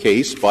particular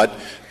case, but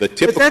the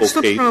typical But that's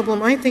the case —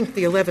 problem. I think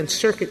the 11th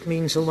Circuit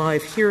means a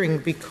live hearing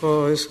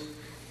because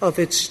of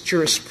its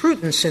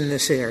jurisprudence in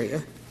this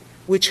area,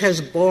 which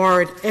has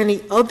barred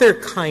any other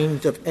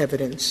kind of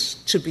evidence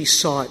to be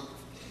sought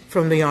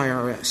from the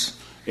IRS.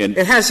 And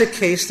it has a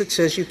case that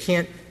says you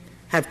can't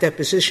have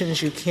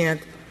depositions, you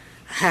can't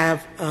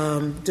have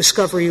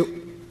discovery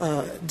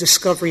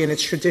in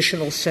its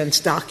traditional sense,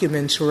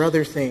 documents or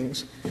other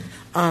things.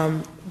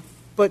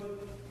 But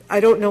I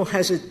don't know,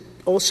 has it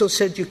also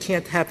said you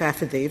can't have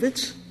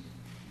affidavits?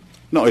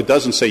 No, it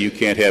doesn't say you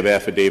can't have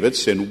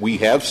affidavits, and we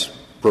have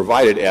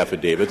provided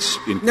affidavits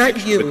in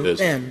Not you, with this.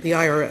 them, the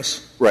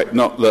IRS. Right.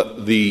 No,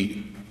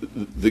 the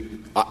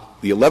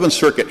 11th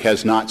Circuit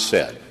has not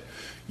said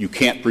you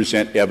can't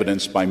present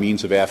evidence by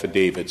means of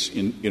affidavits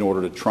in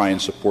order to try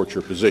and support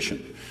your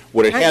position.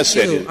 What it has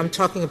said is — I'm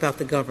talking about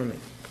the government.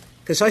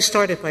 Because I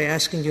started by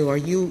asking you, are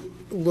you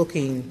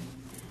looking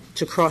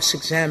to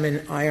cross-examine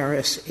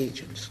IRS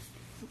agents?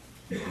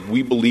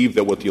 We believe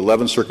that what the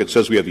 11th Circuit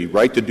says we have the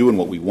right to do and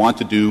what we want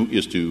to do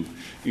is to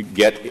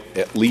get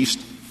at least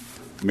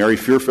Mary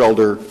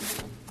Fierfelder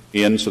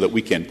in so that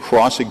we can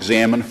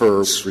cross-examine her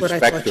with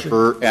respect to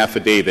her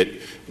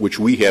affidavit, which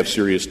we have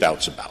serious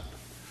doubts about.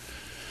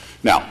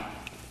 Now,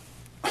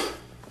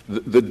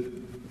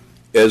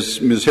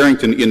 as Ms.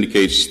 Harrington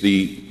indicates,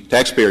 the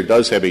taxpayer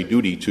does have a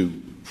duty to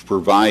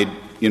provide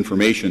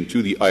information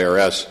to the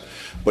IRS.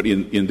 But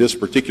in this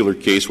particular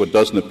case, what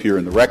doesn't appear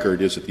in the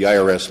record is that the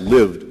IRS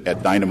lived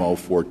at Dynamo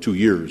for 2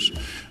 years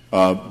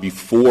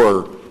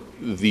before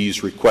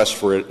these requests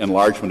for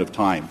enlargement of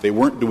time. They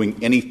weren't doing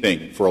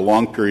anything for a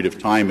long period of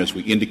time, as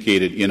we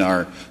indicated in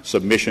our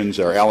submissions,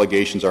 our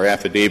allegations, our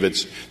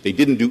affidavits. They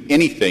didn't do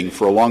anything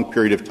for a long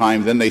period of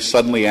time. Then they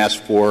suddenly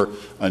asked for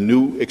a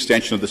new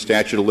extension of the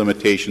statute of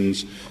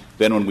limitations.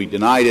 Then when we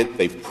denied it,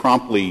 they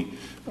promptly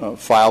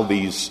filed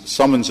these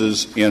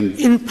summonses.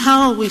 In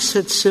Powell, we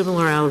said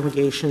similar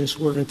allegations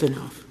weren't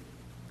enough.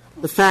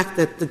 The fact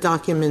that the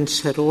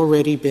documents had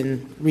already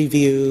been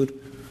reviewed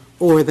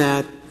or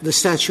that the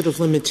statute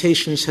of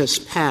limitations has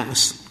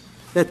passed,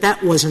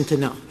 that wasn't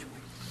enough.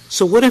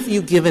 So what have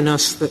you given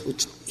us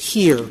that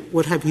here?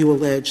 What have you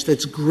alleged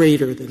that's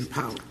greater than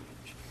Powell?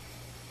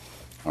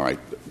 All right.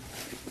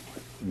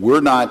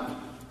 We're not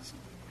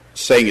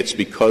saying it's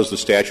because the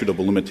statute of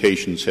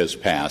limitations has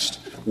passed.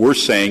 We're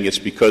saying it's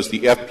because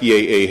the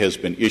FPAA has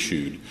been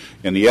issued.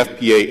 And the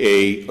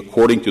FPAA,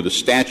 according to the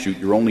statute,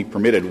 you're only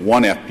permitted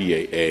one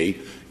FPAA.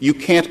 You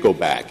can't go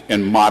back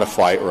and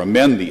modify or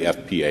amend the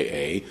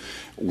FPAA.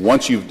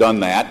 Once you've done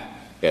that,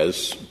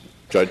 as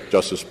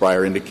Justice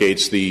Breyer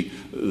indicates, the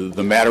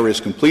matter is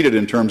completed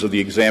in terms of the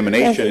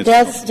examination.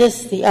 That's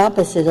just the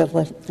opposite of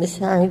what Ms.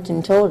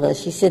 Harrington told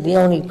us. She said the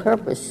only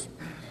purpose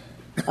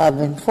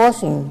of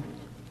enforcing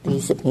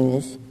these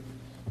subpoenas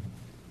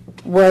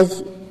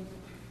was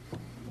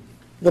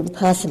the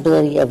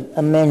possibility of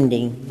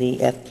amending the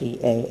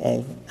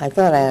FPAA. I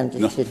thought I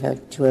understood her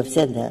to have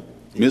said that.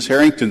 Ms.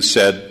 Harrington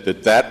said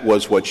that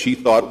was what she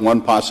thought one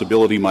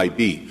possibility might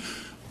be.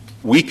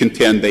 We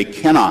contend they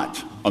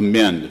cannot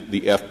amend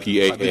the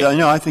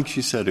FPAA. I think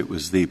she said it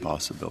was the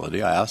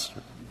possibility. I asked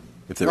her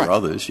if there were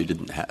others. She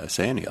didn't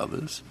say any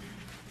others.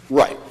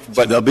 Right.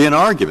 But there'll be an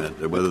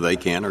argument whether they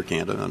can or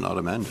can't not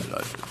amend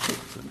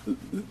it.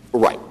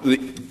 Right.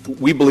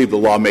 We believe the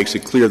law makes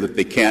it clear that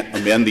they can't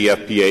amend the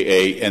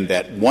FPAA, and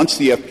that once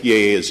the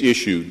FPAA is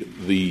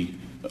issued, the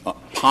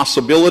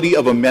possibility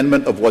of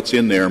amendment of what's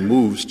in there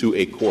moves to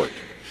a court.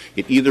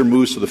 It either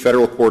moves to the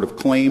Federal Court of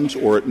Claims,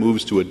 or it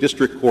moves to a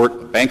district court,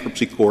 a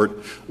bankruptcy court,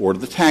 or to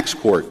the tax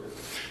court.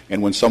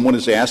 And when someone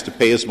is asked to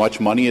pay as much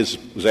money as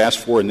was asked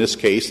for in this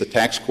case, the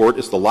tax court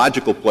is the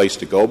logical place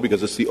to go,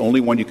 because it's the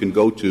only one you can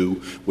go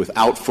to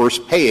without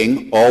first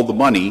paying all the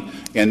money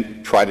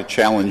and try to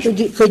challenge.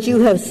 Could you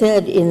have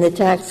said in the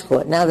tax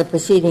court, now the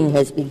proceeding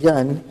has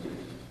begun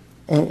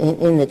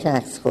in the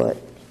tax court,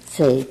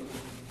 say,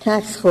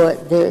 tax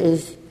court, there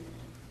is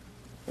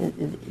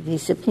the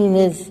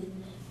subpoenas,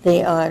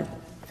 they are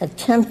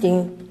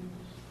attempting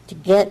to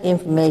get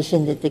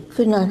information that they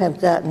could not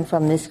have gotten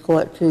from this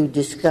court through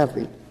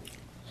discovery.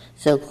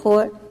 So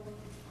court,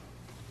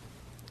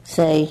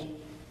 say,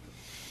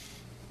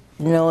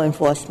 no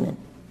enforcement.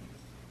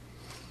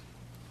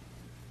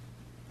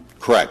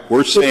 Correct.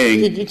 We're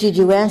saying... Did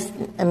you ask?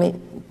 I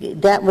mean,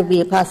 that would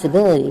be a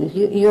possibility.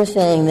 You're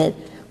saying that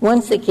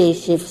once the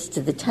case shifts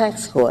to the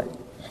tax court,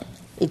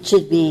 it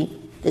should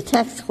be the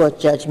tax court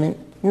judgment,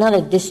 not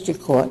a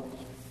district court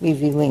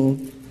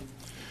reviewing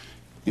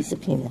the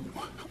subpoena.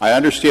 I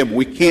understand, but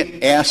we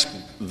can't ask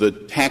the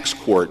tax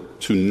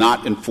court to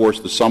not enforce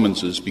the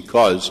summonses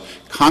because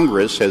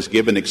Congress has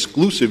given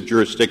exclusive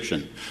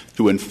jurisdiction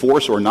to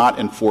enforce or not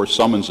enforce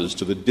summonses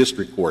to the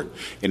district court.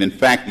 And in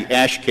fact, the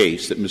Ash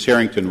case that Ms.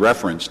 Harrington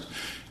referenced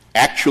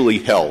actually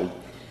held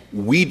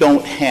we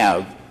don't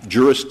have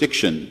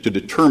jurisdiction to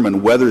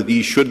determine whether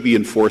these should be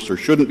enforced or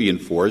shouldn't be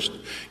enforced.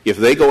 If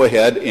they go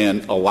ahead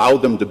and allow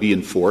them to be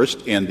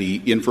enforced and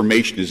the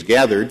information is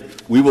gathered,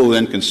 we will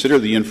then consider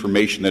the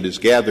information that is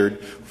gathered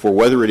for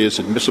whether it is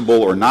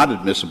admissible or not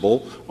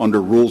admissible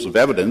under rules of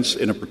evidence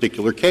in a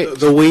particular case.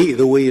 The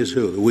we is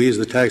who? The we is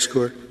the tax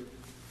court?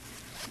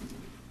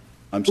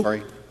 I'm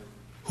sorry?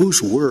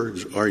 Whose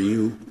words are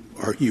you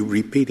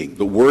repeating?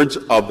 The words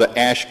of the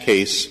Ash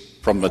case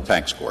from the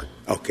tax court.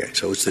 Okay,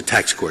 so it's the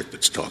tax court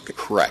that's talking.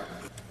 Correct.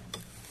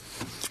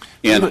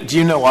 And do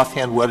you know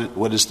offhand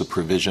what is the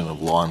provision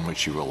of law in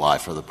which you rely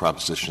for the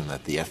proposition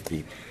that the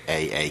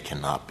FPAA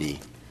cannot be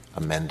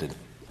amended?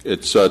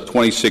 It's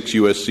 26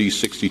 U.S.C.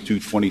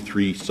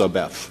 6223 sub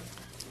F.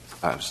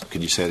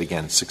 Could you say it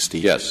again? 60?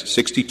 Yes,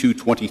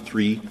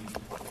 6223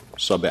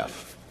 sub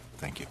F.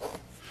 Thank you.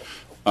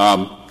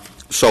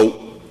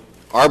 So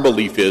our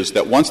belief is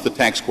that once the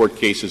tax court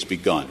case has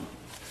begun,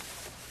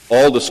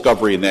 all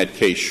discovery in that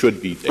case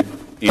should be there.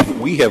 And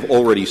we have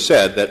already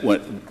said that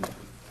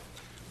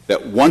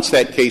once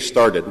that case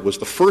started was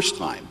the first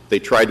time they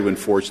tried to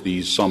enforce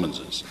these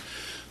summonses.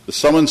 The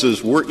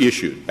summonses were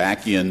issued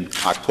back in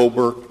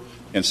October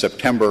and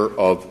September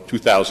of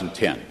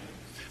 2010.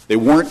 They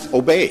weren't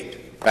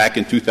obeyed back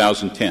in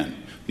 2010.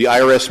 The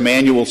IRS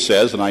manual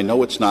says, and I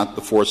know it's not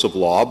the force of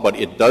law, but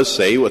it does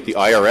say what the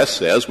IRS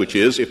says, which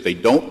is if they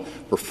don't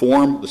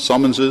perform the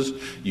summonses,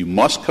 you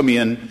must come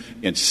in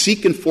and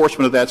seek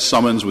enforcement of that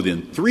summons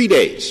within 3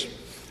 days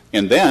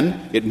And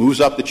then it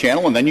moves up the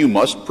channel, and then you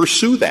must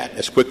pursue that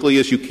as quickly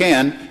as you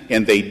can,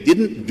 and they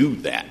didn't do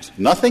that.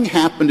 Nothing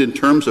happened in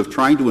terms of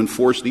trying to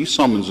enforce these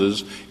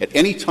summonses at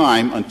any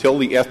time until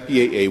the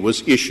FPAA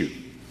was issued.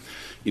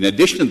 In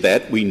addition to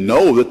that, we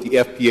know that the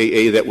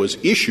FPAA that was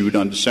issued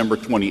on December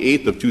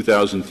 28th of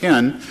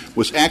 2010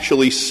 was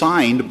actually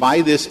signed by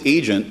this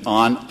agent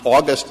on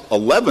August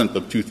 11th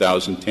of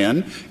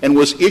 2010 and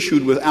was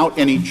issued without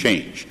any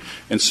change.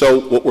 And so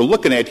what we're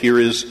looking at here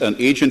is an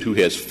agent who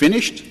has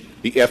finished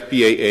the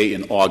FPAA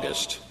in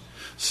August,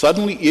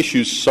 suddenly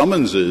issues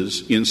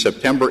summonses in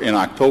September and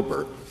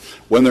October.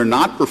 When they're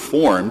not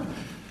performed,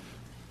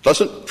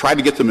 doesn't try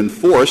to get them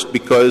enforced,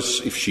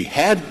 because if she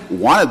had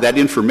wanted that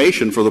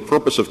information for the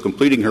purpose of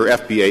completing her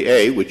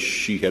FPAA, which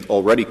she had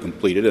already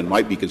completed and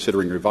might be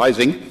considering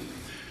revising,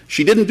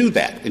 she didn't do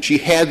that. And she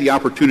had the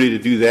opportunity to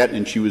do that,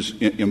 and she was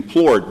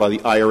implored by the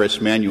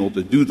IRS manual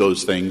to do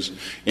those things,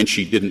 and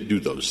she didn't do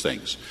those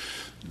things.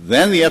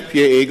 Then the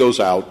FPAA goes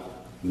out.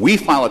 We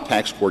file a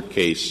tax court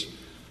case.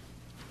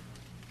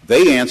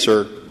 They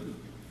answer.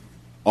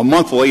 A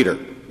month later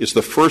is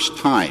the first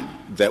time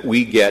that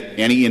we get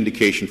any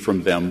indication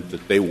from them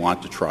that they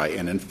want to try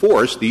and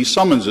enforce these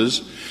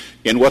summonses.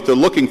 And what they're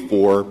looking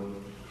for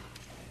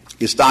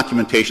is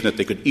documentation that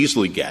they could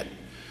easily get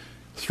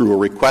through a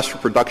request for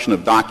production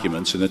of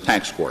documents in the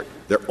tax court.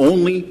 Their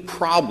only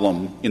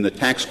problem in the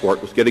tax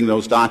court with getting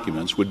those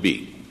documents would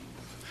be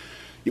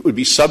it would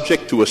be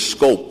subject to a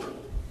scope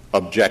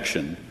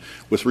objection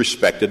with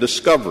respect to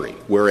discovery,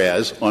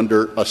 whereas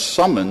under a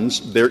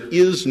summons there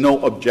is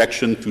no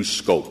objection to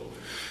scope.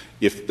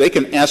 If they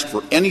can ask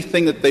for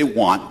anything that they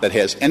want that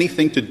has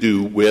anything to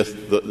do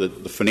with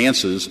the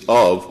finances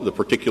of the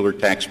particular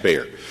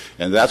taxpayer.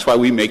 And that's why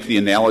we make the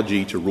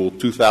analogy to Rule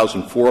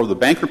 2004 of the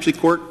Bankruptcy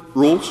Court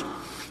rules,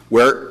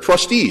 where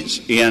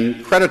trustees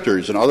and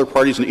creditors and other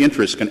parties in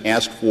interest can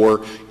ask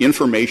for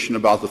information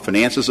about the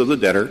finances of the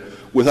debtor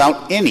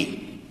without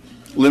any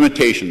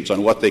limitations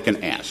on what they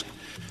can ask.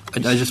 I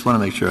just want to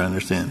make sure I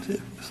understand.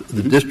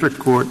 The district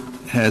court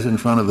has in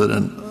front of it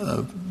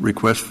a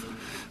request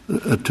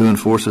to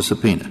enforce a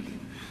subpoena.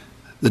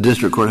 The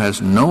district court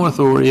has no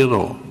authority at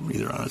all,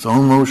 either on its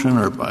own motion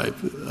or by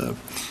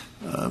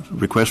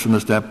request from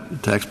the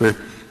taxpayer,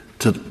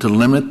 to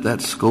limit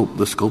that scope,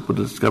 the scope of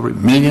the discovery.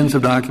 Millions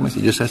of documents,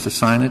 he just has to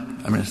sign it?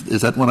 I mean,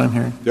 is that what I'm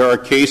hearing? There are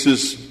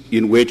cases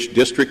in which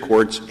district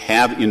courts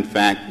have, in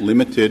fact,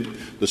 limited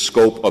the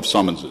scope of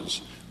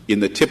summonses. In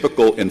the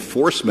typical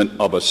enforcement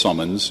of a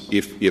summons,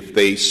 if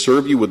they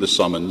serve you with a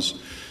summons,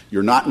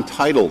 you're not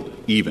entitled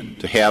even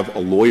to have a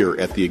lawyer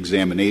at the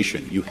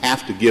examination. You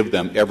have to give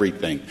them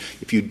everything.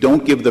 If you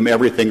don't give them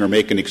everything or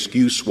make an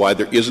excuse why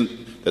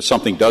that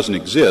something doesn't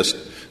exist,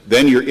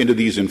 then you're into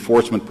these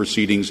enforcement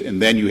proceedings,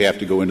 and then you have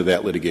to go into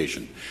that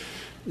litigation.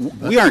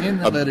 We aren't in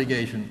that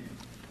litigation,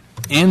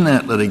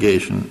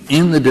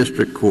 in the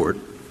district court,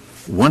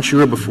 once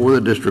you're before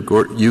the district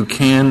court, you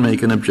can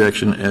make an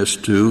objection as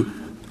to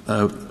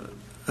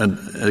an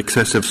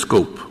excessive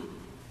scope.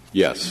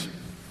 Yes.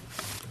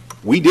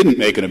 We didn't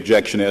make an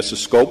objection as to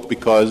scope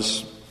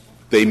because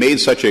they made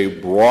such a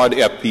broad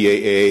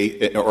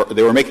FPAA, or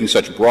they were making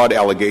such broad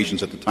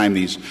allegations at the time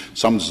these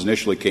summonses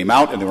initially came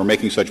out, and they were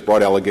making such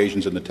broad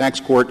allegations in the tax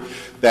court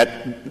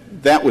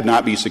that would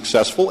not be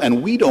successful.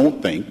 And we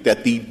don't think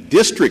that the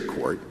district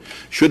court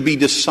should be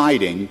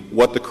deciding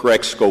what the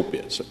correct scope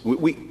is.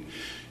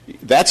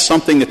 That's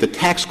something that the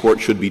tax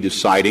court should be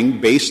deciding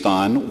based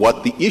on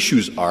what the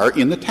issues are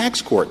in the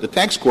tax court. The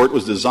tax court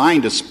was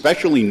designed to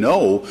specially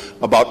know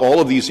about all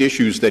of these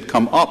issues that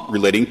come up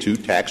relating to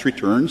tax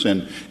returns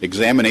and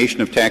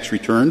examination of tax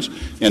returns.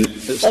 And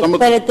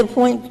but at the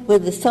point where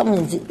the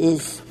summons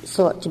is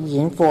sought to be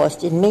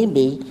enforced, it may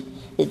be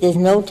that there's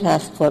no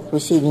tax court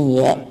proceeding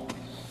yet,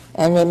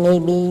 and there may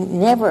be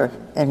never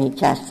any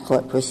tax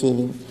court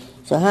proceeding.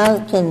 So how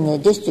can the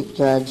district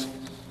judge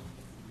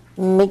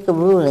make a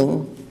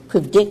ruling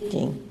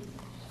predicting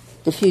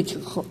the future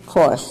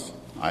course?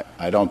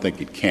 I don't think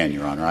it can,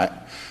 Your Honor.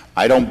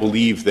 I don't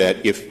believe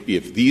that if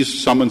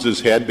these summonses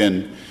had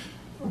been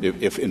 —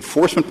 if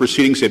enforcement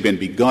proceedings had been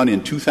begun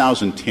in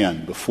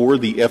 2010, before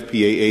the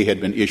FPAA had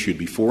been issued,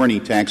 before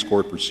any tax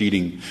court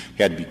proceeding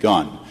had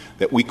begun,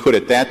 that we could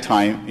at that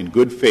time, in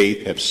good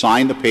faith, have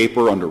signed the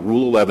paper under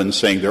Rule 11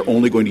 saying they're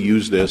only going to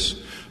use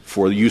this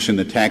for use in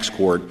the tax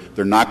court.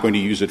 They're not going to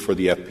use it for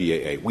the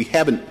FPAA. We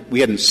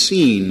hadn't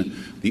seen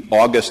the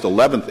August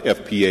 11th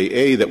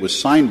FPAA that was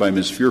signed by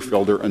Ms.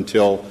 Fierfelder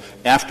until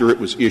after it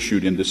was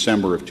issued in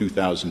December of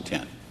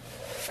 2010.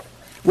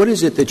 What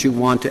is it that you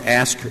want to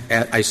ask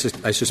her? I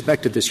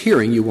suspect at this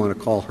hearing you want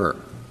to call her.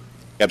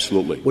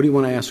 Absolutely. What do you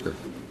want to ask her?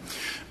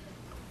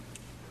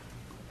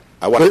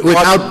 I want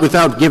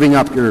without giving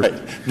up your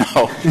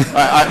no,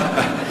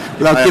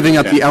 without giving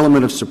up the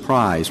element of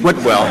surprise.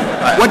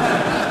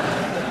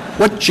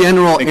 What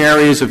general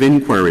areas of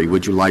inquiry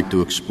would you like to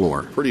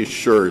explore? Pretty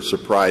sure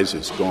surprise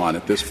is gone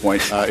at this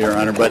point, Your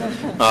Honor. But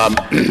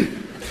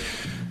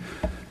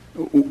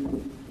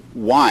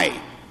why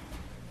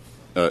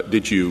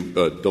did you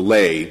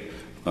delay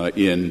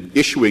in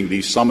issuing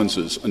these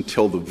summonses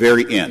until the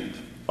very end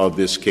of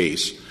this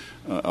case,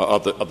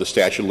 of the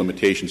statute of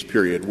limitations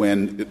period,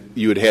 when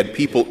you had had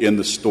people in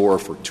the store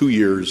for 2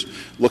 years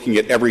looking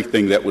at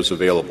everything that was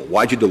available.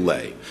 Why'd you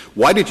delay?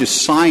 Why did you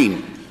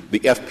sign the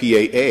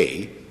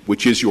FPAA,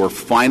 which is your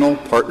final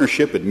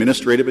partnership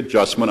administrative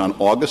adjustment, on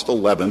August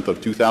 11th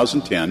of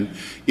 2010,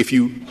 if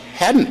you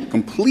hadn't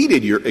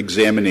completed your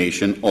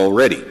examination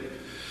already?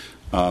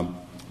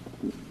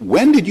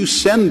 When did you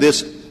send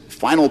this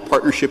final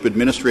partnership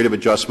administrative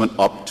adjustment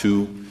up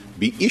to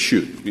be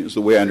issued? Because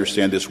the way I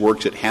understand this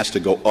works, it has to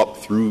go up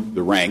through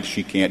the ranks.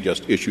 She can't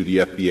just issue the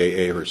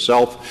FPAA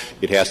herself.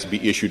 It has to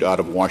be issued out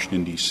of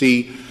Washington,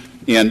 D.C.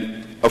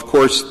 And, of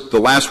course, the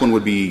last one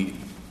would be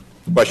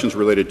questions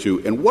related to,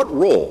 and what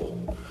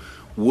role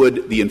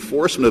would the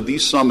enforcement of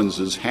these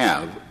summonses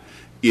have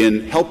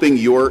in helping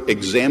your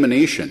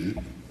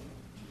examination,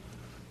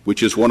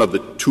 which is one of the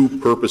two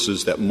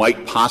purposes that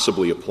might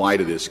possibly apply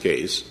to this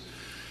case,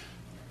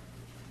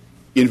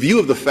 in view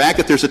of the fact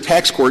that there's a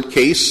tax court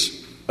case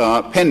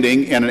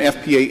pending and an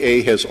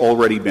FPAA has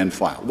already been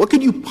filed? What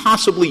could you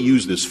possibly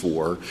use this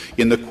for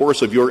in the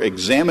course of your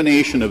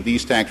examination of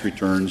these tax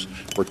returns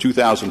for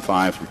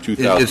 2005 through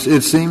 2000?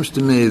 It seems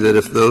to me that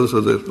if those are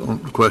the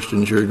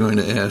questions you're going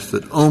to ask,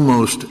 that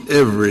almost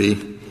every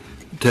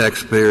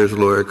taxpayer's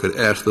lawyer could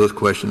ask those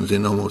questions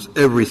in almost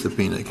every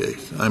subpoena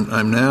case.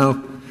 I'm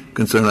now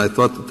concerned. I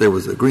thought that there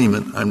was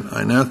agreement.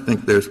 I now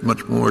think there's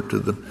much more to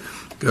the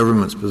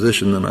government's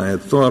position than I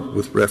had thought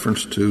with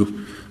reference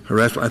to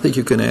harassment. I think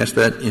you can ask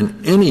that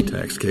in any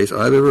tax case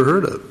I've ever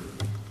heard of.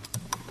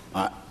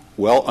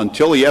 Well,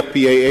 until the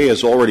FPAA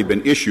has already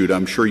been issued,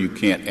 I'm sure you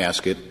can't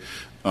ask it.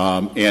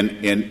 And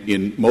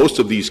in most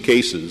of these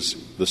cases,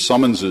 the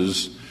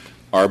summonses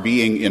are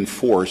being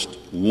enforced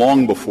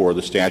long before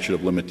the statute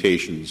of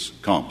limitations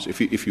comes.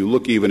 If you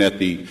look even at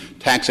the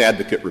tax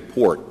advocate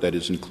report that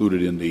is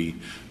included in the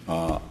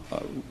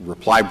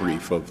reply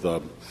brief of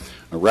the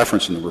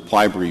reference in the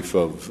reply brief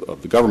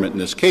of the government in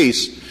this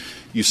case,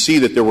 you see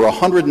that there were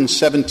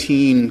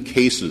 117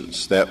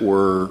 cases that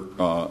were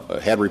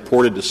had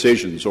reported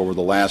decisions over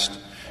the last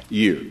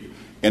year.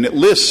 And it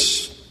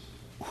lists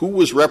who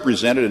was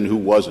represented and who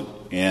wasn't.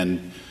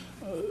 And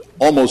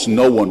almost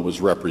no one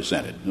was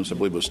represented. I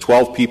believe it was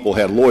 12 people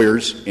had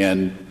lawyers,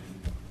 and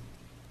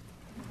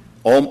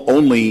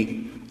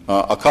only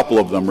a couple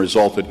of them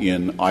resulted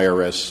in the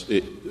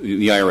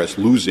IRS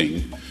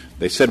losing.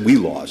 They said we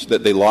lost,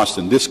 that they lost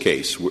in this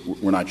case.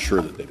 We're not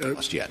sure that they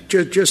lost yet.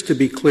 Just to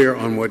be clear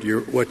on what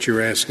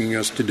you're asking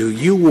us to do,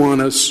 you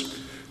want us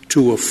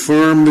to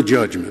affirm the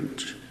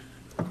judgment,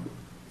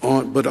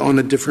 but on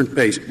a different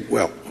basis.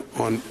 Well,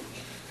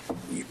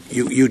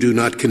 you do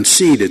not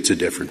concede it's a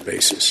different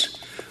basis.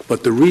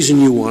 But the reason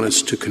you want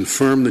us to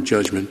confirm the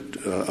judgment,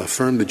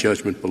 affirm the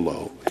judgment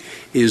below,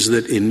 is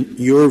that in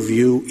your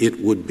view it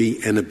would be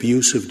an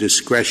abuse of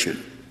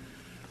discretion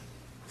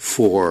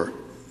for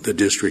the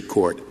district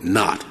court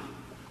not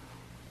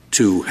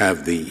to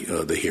have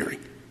the hearing.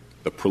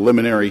 The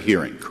preliminary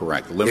hearing,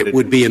 correct. It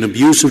would be an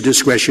abuse of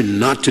discretion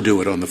not to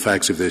do it on the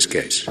facts of this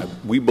case.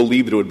 We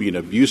believe it would be an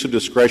abuse of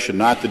discretion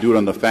not to do it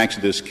on the facts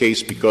of this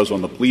case because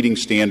on the pleading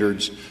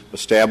standards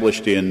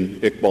established in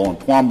Iqbal and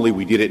Twombly,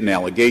 we did it in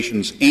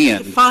allegations.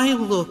 And if I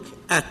look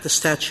at the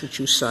statute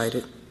you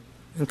cited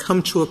and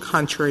come to a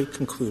contrary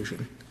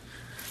conclusion,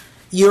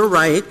 you're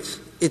right.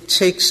 It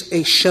takes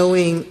a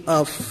showing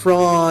of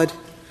fraud,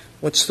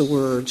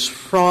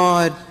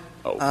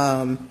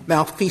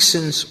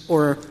 malfeasance,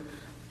 or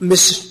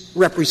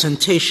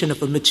misrepresentation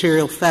of a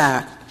material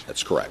fact.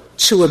 That's correct.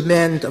 To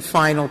amend a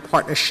final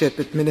partnership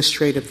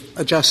administrative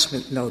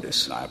adjustment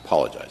notice. And I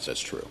apologize.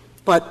 That's true.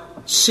 But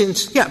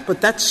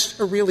but that's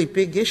a really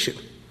big issue,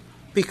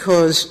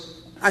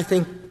 because I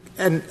think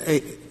an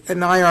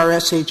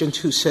IRS agent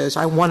who says,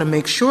 I want to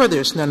make sure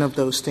there's none of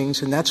those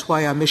things, and that's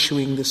why I'm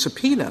issuing the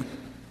subpoena,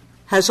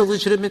 has a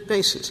legitimate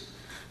basis.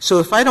 So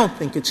if I don't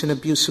think it's an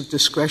abuse of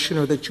discretion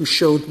or that you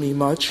showed me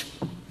much,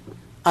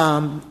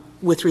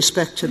 with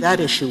respect to that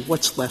issue,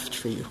 what's left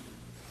for you?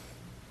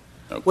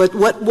 Okay.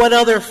 What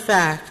other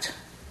fact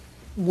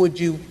could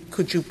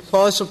you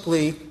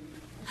plausibly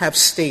have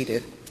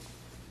stated?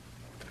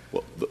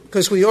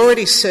 Because we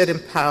already said in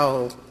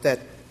Powell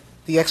that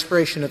the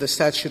expiration of the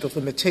statute of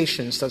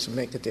limitations doesn't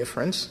make a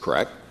difference.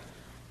 Correct.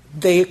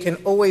 They can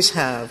always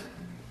have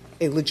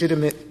a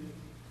legitimate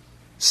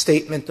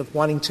statement of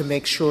wanting to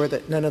make sure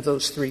that none of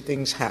those three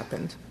things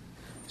happened.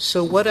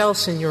 So what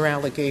else in your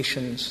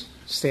allegations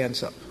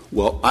stands up?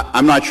 Well,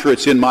 I'm not sure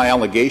it's in my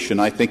allegation.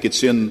 I think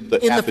it's in the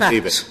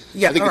affidavit. The facts.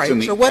 Yeah, I think all it's right.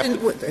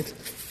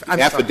 in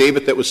the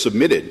affidavit that was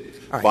submitted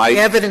by the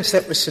evidence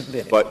that was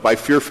submitted by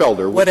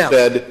Fearfelder,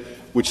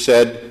 which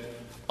said,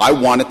 I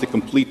wanted to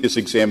complete this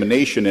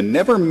examination, and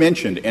never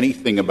mentioned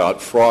anything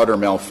about fraud or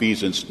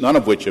malfeasance, none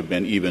of which have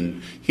been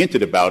even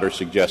hinted about or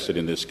suggested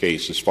in this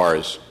case as far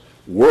as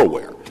we're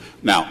aware.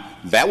 Now,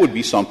 that would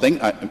be something.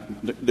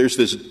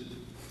 There's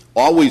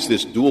always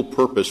this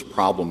dual-purpose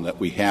problem that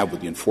we have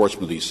with the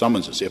enforcement of these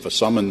summonses. If a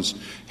summons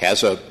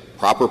has a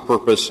proper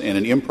purpose and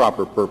an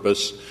improper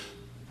purpose,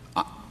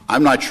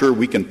 I'm not sure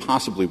we can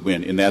possibly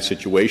win in that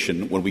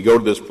situation. When we go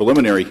to this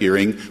preliminary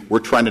hearing, we're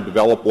trying to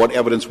develop what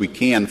evidence we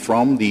can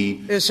from the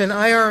 — There's an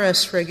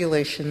IRS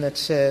regulation that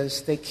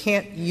says they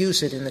can't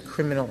use it in the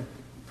criminal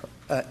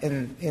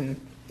in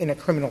a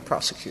criminal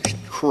prosecution.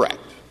 Correct.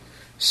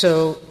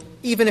 So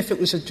even if it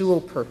was a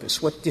dual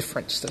purpose, what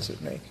difference does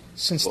it make,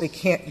 since they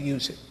can't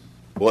use it?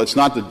 Well, it's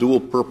not the dual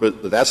purpose.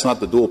 That's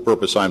not the dual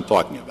purpose I'm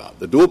talking about.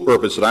 The dual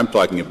purpose that I'm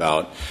talking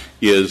about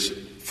is,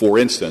 for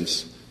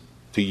instance,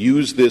 to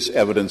use this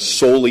evidence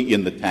solely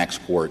in the tax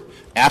court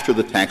after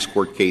the tax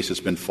court case has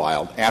been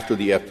filed, after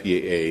the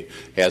FPAA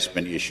has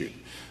been issued.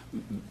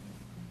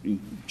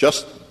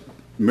 Just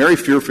Mary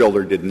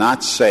Fearfielder did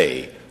not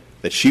say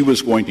that she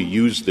was going to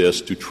use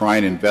this to try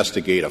and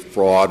investigate a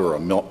fraud or a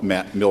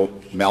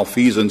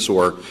malfeasance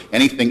or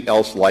anything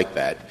else like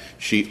that.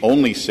 She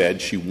only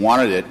said she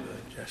wanted it.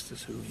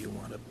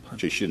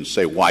 She didn't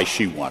say why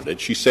she wanted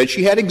it. She said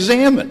she had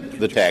examined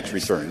the tax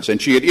returns,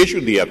 and she had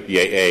issued the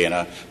FPAA, and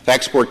a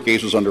tax court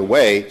case was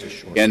underway,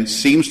 and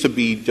seems to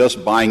be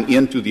just buying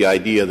into the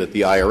idea that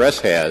the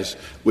IRS has,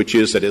 which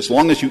is that as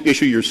long as you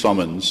issue your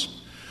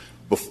summons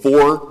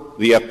before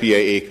the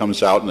FPAA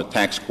comes out and the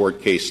tax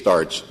court case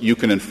starts, you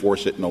can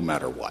enforce it no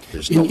matter what.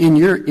 There's no in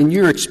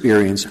your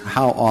experience,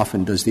 how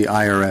often does the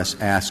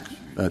IRS ask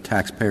a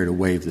taxpayer to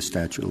waive the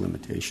statute of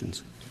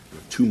limitations?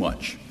 Too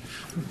much.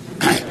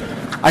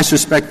 I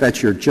suspect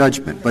that's your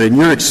judgment, but in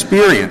your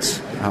experience,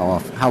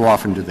 how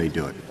often do they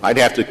do it? I'd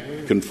have to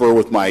confer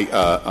with my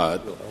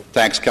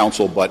tax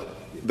counsel, but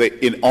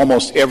in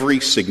almost every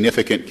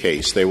significant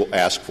case, they will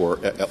ask for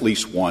at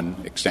least one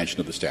extension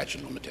of the statute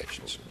of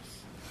limitations.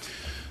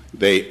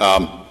 They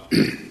all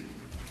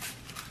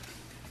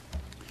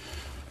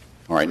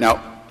right,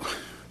 now,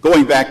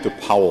 going back to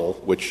Powell,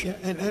 which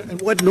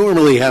and what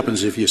normally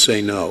happens if you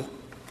say no?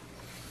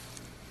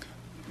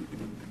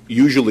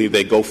 Usually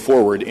they go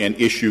forward and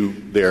issue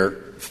their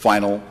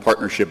final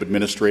partnership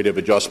administrative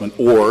adjustment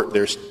or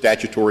their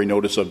statutory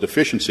notice of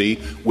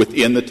deficiency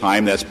within the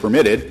time that's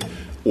permitted,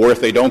 or if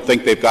they don't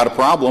think they've got a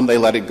problem, they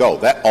let it go.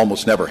 That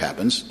almost never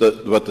happens,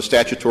 but the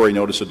statutory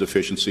notice of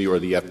deficiency or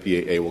the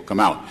FPAA will come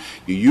out.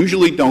 You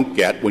usually don't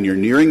get, when you're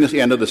nearing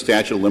the end of the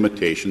statute of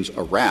limitations,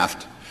 a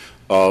raft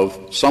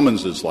of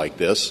summonses like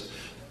this,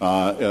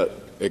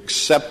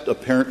 except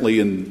apparently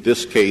in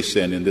this case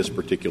and in this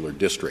particular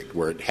district,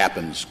 where it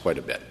happens quite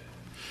a bit.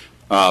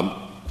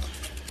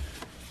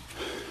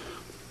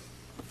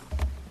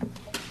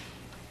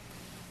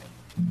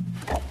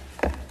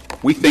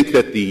 We think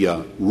that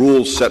the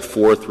rules set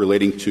forth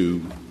relating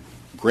to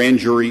grand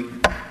jury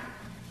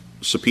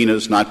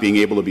subpoenas not being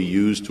able to be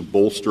used to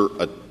bolster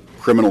a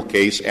criminal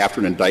case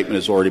after an indictment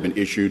has already been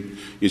issued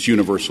is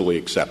universally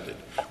accepted.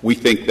 We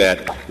think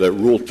that the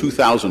Rule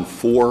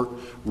 2004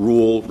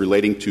 rule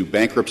relating to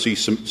bankruptcy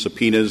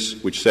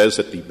subpoenas, which says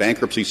that the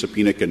bankruptcy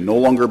subpoena can no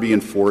longer be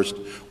enforced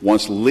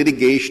once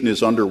litigation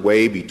is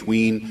underway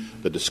between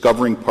the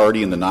discovering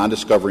party and the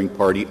non-discovering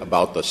party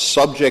about the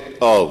subject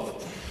of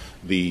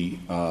the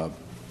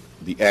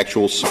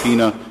actual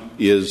subpoena,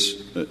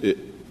 is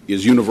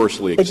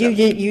universally accepted.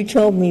 But you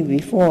told me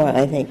before,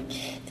 I think,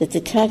 that the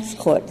tax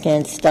court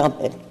can't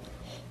stop it.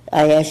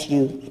 I asked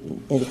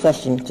you in the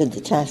question, could the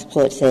tax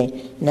court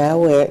say, now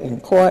we're in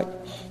court,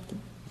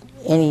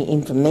 any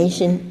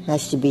information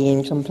has to be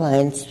in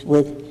compliance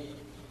with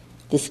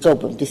the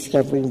scope of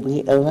discovery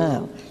we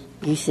allow.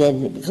 You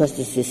said that because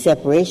this is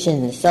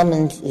separation, the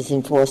summons is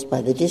enforced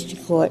by the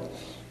district court,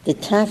 the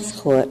tax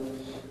court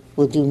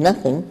will do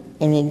nothing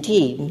and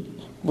indeed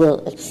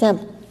will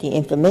accept the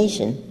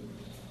information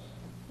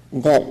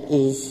that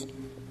is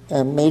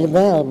made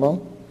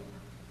available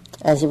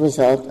as a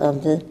result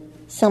of the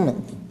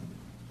summons.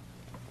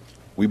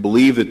 We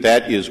believe that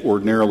that is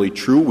ordinarily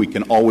true. We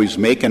can always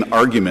make an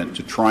argument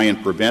to try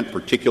and prevent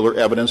particular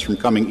evidence from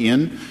coming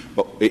in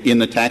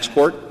the tax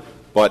court,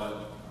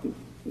 but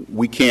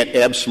we can't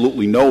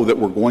absolutely know that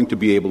we're going to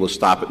be able to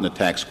stop it in the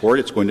tax court.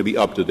 It's going to be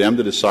up to them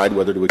to decide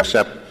whether to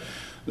accept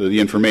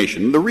the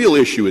information. The real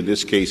issue in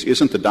this case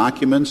isn't the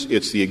documents,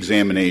 it's the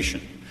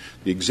examination.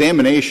 The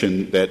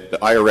examination that the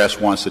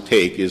IRS wants to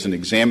take is an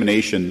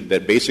examination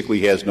that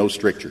basically has no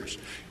strictures.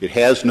 It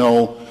has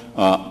no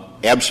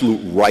absolute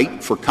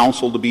right for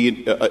counsel to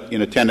be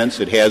in attendance.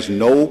 It has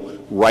no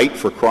right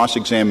for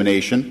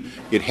cross-examination.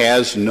 It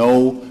has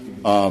no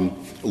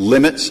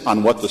limits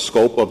on what the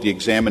scope of the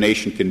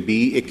examination can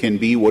be. It can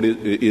be what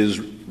is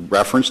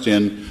referenced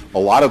in a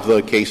lot of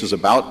the cases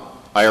about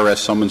IRS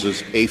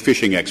summonses, a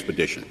fishing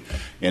expedition.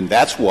 And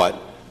that's what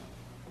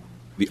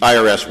the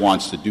IRS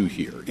wants to do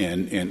here.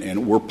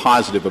 And we're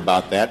positive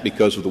about that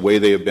because of the way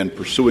they have been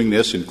pursuing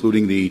this,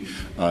 including the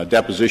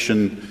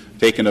deposition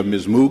taken of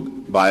Ms.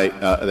 Moog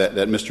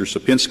that Mr.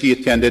 Sapinski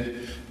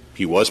attended.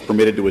 He was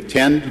permitted to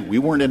attend. We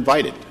weren't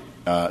invited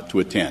to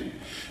attend.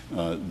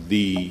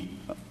 The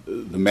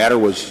matter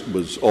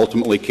was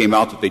ultimately came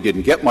out that they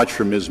didn't get much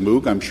from Ms.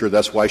 Moog. I'm sure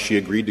that's why she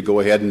agreed to go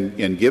ahead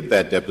and give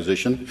that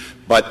deposition.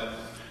 But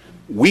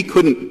we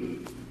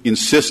couldn't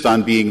insist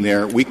on being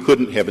there. We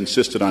couldn't have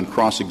insisted on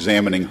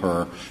cross-examining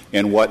her.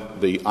 And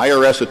what the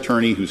IRS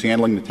attorney who's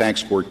handling the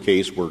tax court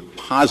case we're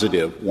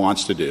positive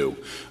wants to do,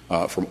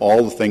 from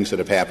all the things that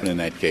have happened in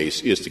that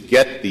case, is to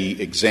get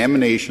the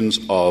examinations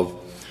of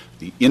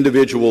the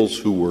individuals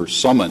who were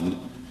summoned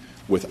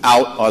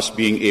without us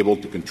being able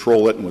to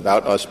control it and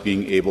without us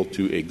being able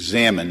to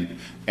examine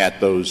at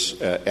those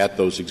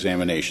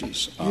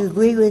examinations. Do you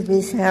agree with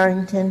Ms.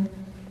 Harrington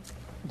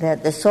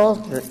that the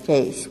Salter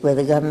case, where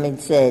the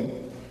government said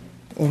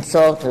in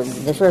Salter,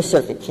 the First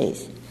Circuit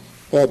case,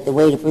 that the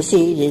way to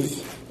proceed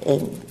is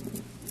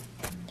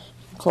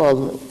call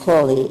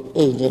the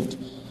agent?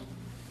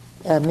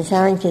 Ms.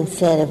 Harrington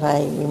said, if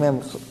I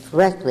remember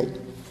correctly,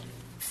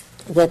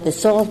 that the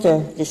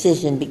Salter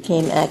decision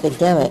became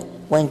academic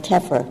when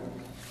TEFRA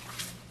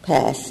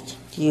passed.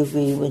 Do you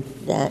agree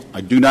with that?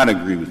 I do not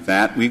agree with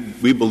that. We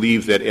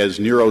believe that, as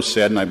Nero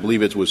said, and I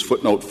believe it was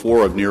footnote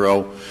 4 of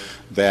Nero,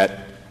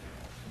 that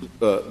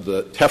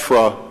the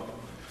TEFRA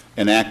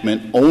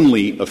enactment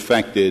only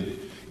affected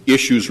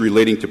issues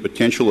relating to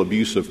potential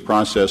abuse of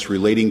process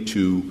relating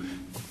to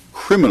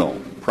criminal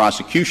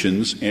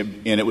prosecutions,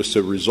 and it was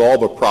to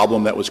resolve a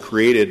problem that was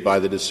created by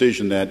the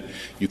decision that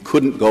you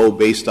couldn't go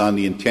based on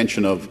the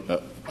intention of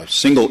a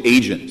single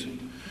agent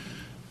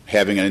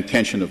having an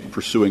intention of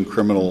pursuing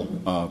criminal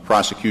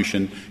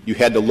prosecution. You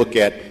had to look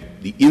at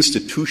the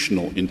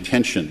institutional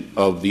intention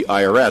of the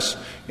IRS,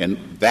 and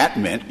that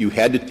meant you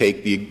had to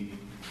take the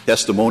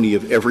testimony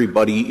of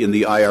everybody in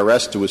the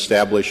IRS to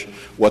establish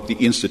what the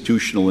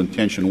institutional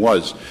intention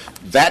was.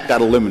 That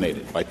got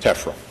eliminated by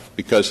TEFRA,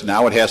 because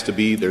now it has to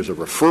be there's a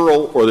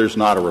referral or there's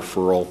not a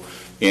referral,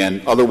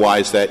 and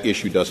otherwise that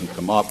issue doesn't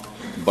come up.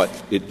 But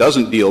it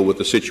doesn't deal with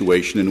the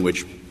situation in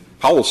which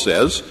Powell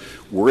says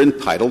we're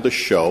entitled to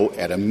show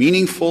at a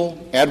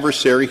meaningful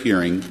adversary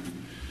hearing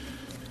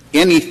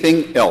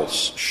anything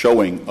else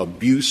showing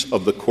abuse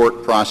of the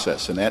court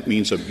process, and that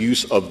means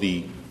abuse of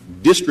the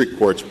district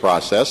court's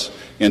process.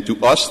 And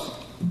to us,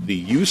 the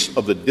use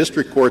of the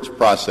district court's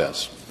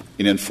process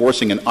in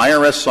enforcing an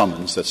IRS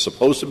summons that's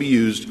supposed to be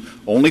used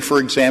only for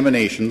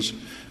examinations,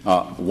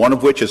 one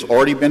of which has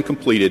already been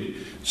completed,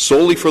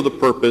 solely for the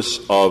purpose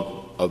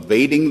of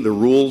evading the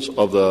rules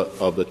of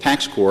the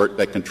tax court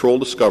that control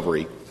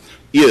discovery,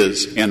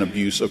 is an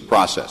abuse of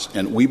process.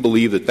 And we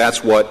believe that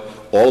that's what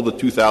all the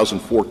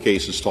 2004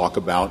 cases talk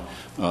about,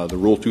 the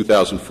Rule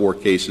 2004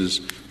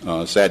 cases,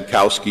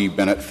 Sadkowski,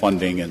 Bennett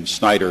Funding, and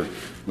Snyder,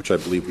 which I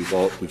believe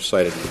we've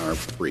cited in our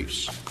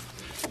briefs.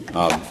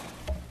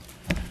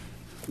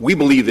 We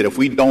believe that if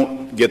we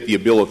don't get the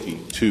ability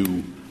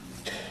to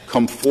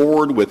come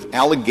forward with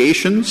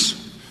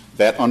allegations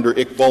that under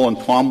Iqbal and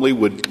Twombly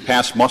would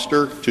pass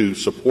muster to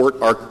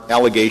support our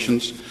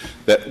allegations,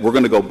 that we're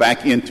going to go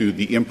back into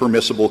the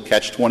impermissible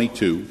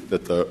catch-22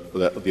 that the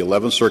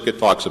 11th Circuit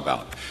talks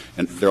about.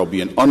 And there will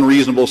be an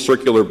unreasonable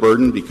circular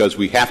burden because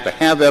we have to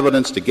have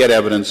evidence to get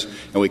evidence,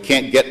 and we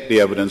can't get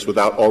the evidence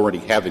without already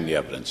having the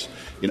evidence.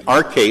 In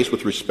our case,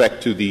 with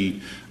respect to the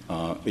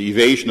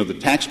evasion of the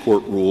tax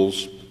court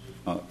rules,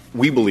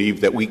 we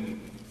believe that we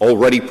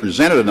already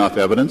presented enough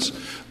evidence,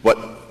 but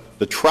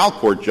the trial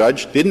court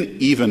judge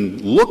didn't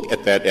even look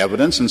at that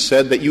evidence and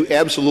said that you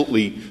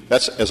absolutely —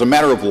 that's as a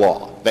matter of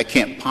law. That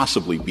can't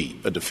possibly be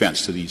a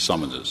defense to these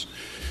summonses.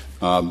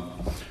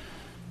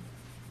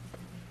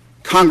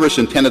 Congress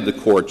intended the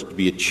court to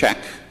be a check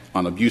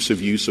on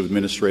abusive use of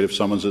administrative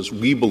summonses.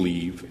 We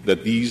believe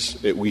that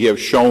that we have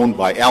shown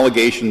by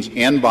allegations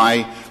and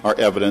by our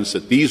evidence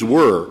that these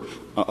were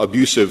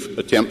abusive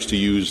attempts to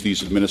use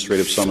these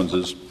administrative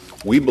summonses.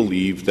 We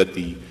believe that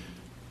the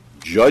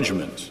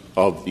judgment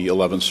of the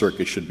 11th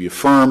Circuit should be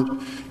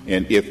affirmed,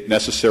 and if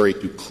necessary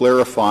to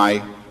clarify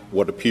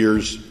what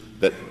appears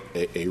that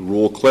a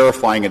rule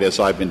clarifying it, as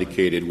I've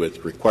indicated,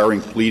 with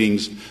requiring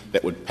pleadings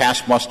that would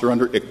pass muster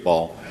under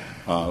Iqbal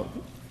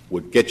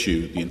would get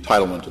you the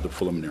entitlement to the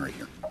preliminary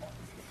hearing.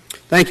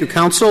 Thank you,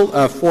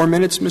 counsel. 4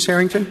 minutes, Ms.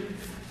 Harrington.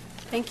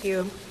 Thank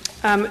you.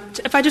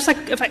 I'd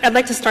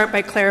like to start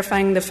by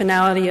clarifying the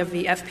finality of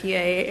the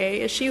FPAA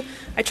issue.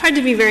 I tried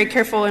to be very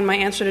careful in my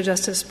answer to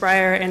Justice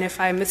Breyer, and if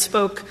I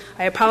misspoke,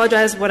 I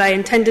apologize. What I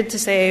intended to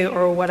say,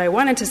 or what I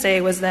wanted to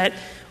say, was that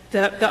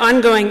the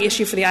ongoing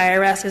issue for the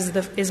IRS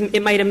is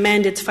it might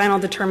amend its final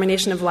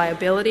determination of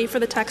liability for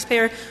the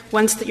taxpayer.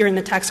 Once that you're in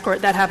the tax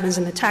court, that happens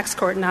in the tax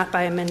court, not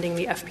by amending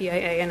the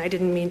FPAA, and I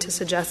didn't mean to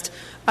suggest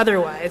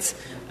otherwise.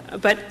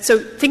 But so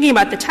thinking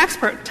about the tax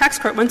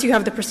court, once you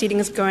have the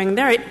proceedings going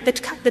there,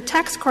 the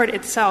tax court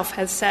itself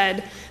has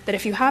said that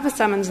if you have a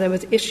summons that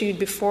was issued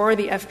before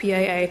the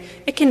FPAA,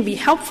 it can be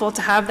helpful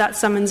to have that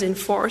summons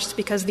enforced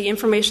because the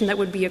information that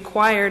would be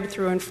acquired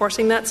through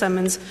enforcing that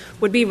summons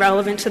would be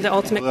relevant to the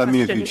ultimate question.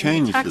 If you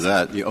change to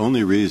that, the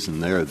only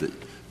reason there that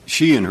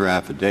she in her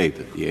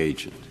affidavit, the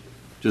agent,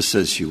 just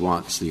says she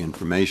wants the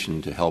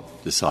information to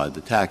help decide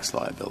the tax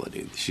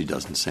liability. She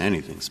doesn't say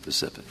anything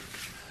specific.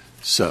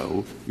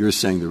 So you're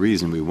saying the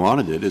reason we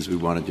wanted it is we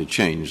wanted to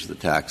change the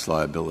tax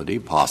liability,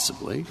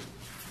 possibly.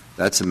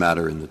 That's a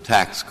matter in the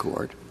tax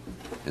court,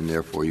 and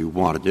therefore you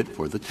wanted it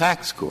for the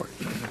tax court.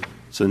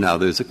 So now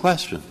there's a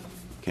question.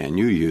 Can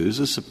you use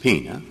a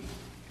subpoena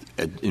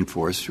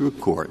enforced through a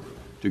court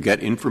to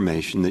get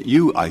information that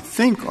you, I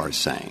think, are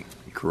saying,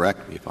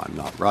 correct me if I'm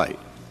not right,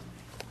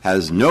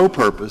 has no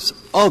purpose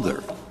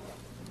other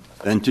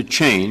than to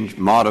change,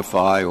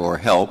 modify, or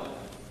help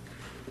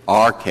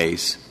our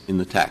case in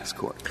the tax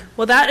court?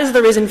 Well, that is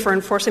the reason for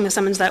enforcing the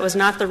summons. That was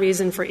not the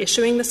reason for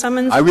issuing the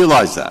summons. I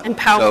realize that. And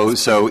Powell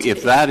so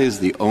if that is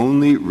the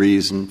only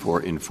reason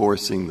for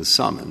enforcing the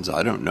summons,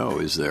 I don't know,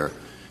 is there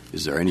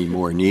any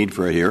more need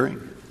for a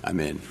hearing? I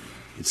mean,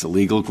 it's a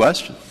legal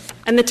question.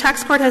 And the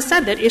tax court has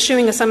said that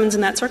issuing a summons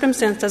in that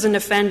circumstance doesn't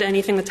offend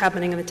anything that's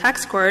happening in the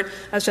tax court,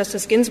 as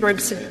Justice Ginsburg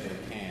said.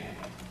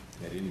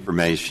 Get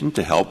information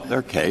to help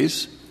their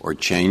case or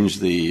change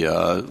the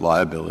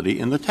liability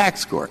in the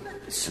tax court.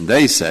 And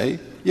they say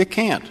you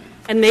can't.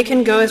 And they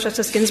can go, as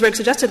Justice Ginsburg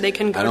suggested, they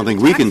can go I don't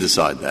think we can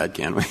decide that,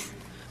 can we?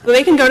 Well,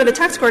 they can go to the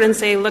tax court and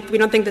say, look, we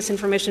don't think this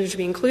information should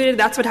be included.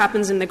 That's what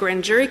happens in the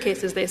grand jury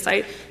cases they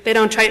cite.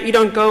 You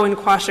don't go and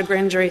quash a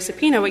grand jury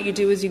subpoena. What you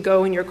do is you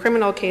go in your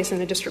criminal case in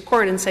the district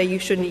court and say you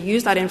shouldn't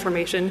use that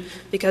information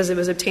because it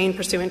was obtained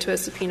pursuant to a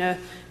subpoena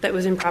that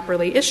was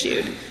improperly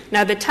issued.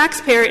 Now,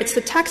 it's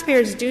the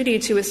taxpayer's duty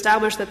to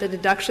establish that the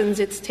deductions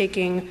it's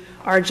taking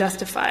are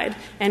justified.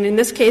 And in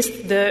this case,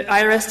 the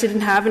IRS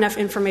didn't have enough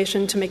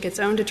information to make its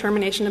own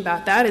determination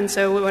about that, and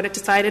so what it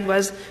decided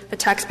was the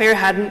taxpayer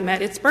hadn't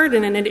met its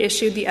burden, and it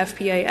issued the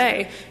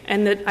FPAA.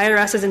 And the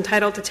IRS is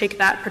entitled to take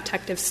that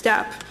protective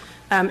step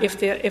if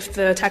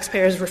the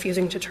taxpayer is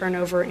refusing to turn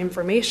over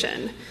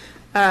information.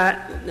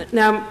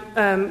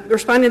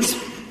 Respondents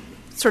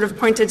sort of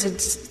pointed to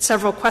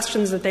several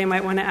questions that they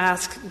might want to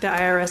ask the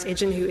IRS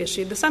agent who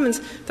issued the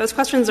summons. Those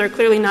questions are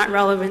clearly not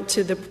relevant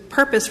to the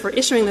purpose for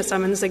issuing the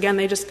summons. Again,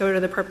 they just go to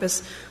the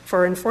purpose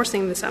for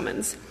enforcing the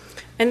summons.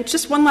 And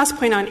just one last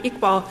point on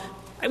Iqbal.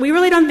 We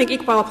really don't think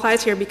Iqbal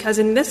applies here because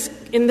in this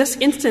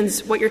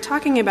instance, what you're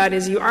talking about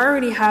is you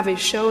already have a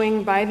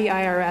showing by the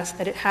IRS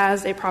that it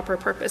has a proper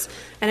purpose.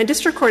 And a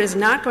district court is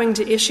not going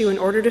to issue an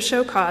order to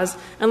show cause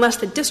unless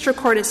the district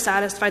court is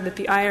satisfied that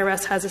the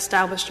IRS has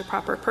established a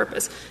proper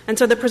purpose. And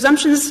so the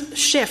presumptions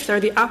shift. They're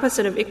the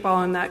opposite of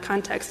Iqbal in that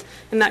context.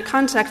 In that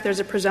context,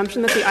 there's a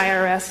presumption that the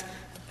IRS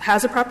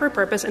has a proper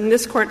purpose, and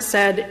this court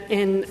said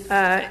in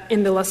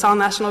the LaSalle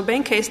National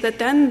Bank case that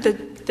then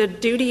the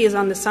duty is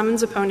on the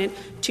summons opponent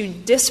to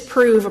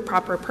disprove a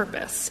proper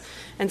purpose.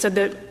 And so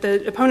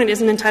the opponent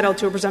isn't entitled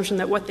to a presumption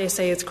that what they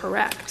say is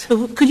correct.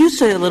 So could you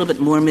say a little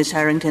bit more, Ms.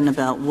 Harrington,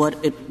 about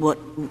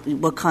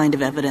what kind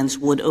of evidence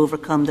would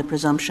overcome the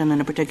presumption in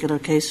a particular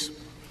case?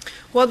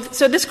 Well,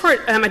 so this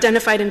court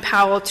identified in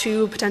Powell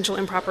two potential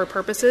improper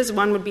purposes.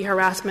 One would be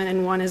harassment,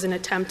 and one is an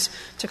attempt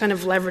to kind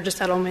of leverage a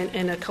settlement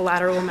in a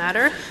collateral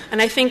matter.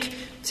 And I think,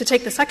 to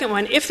take the second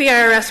one, if the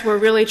IRS were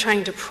really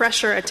trying to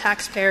pressure a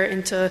taxpayer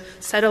into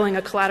settling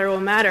a collateral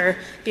matter,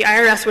 the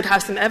IRS would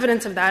have some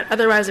evidence of that.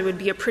 Otherwise, it would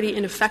be a pretty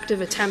ineffective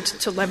attempt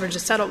to leverage a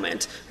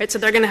settlement. Right? So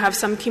they're going to have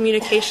some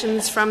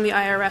communications from the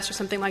IRS or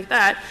something like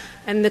that,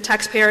 and the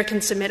taxpayer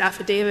can submit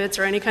affidavits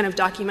or any kind of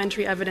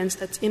documentary evidence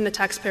that's in the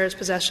taxpayer's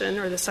possession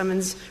or the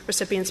summons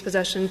recipient's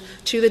possession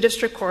to the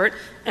district court.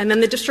 And then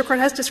the district court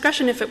has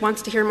discretion, if it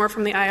wants to hear more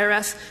from the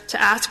IRS,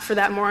 to ask for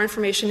that more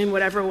information in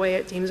whatever way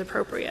it deems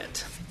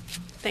appropriate.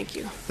 Thank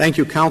you. Thank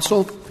you,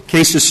 counsel.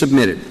 Case is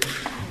submitted.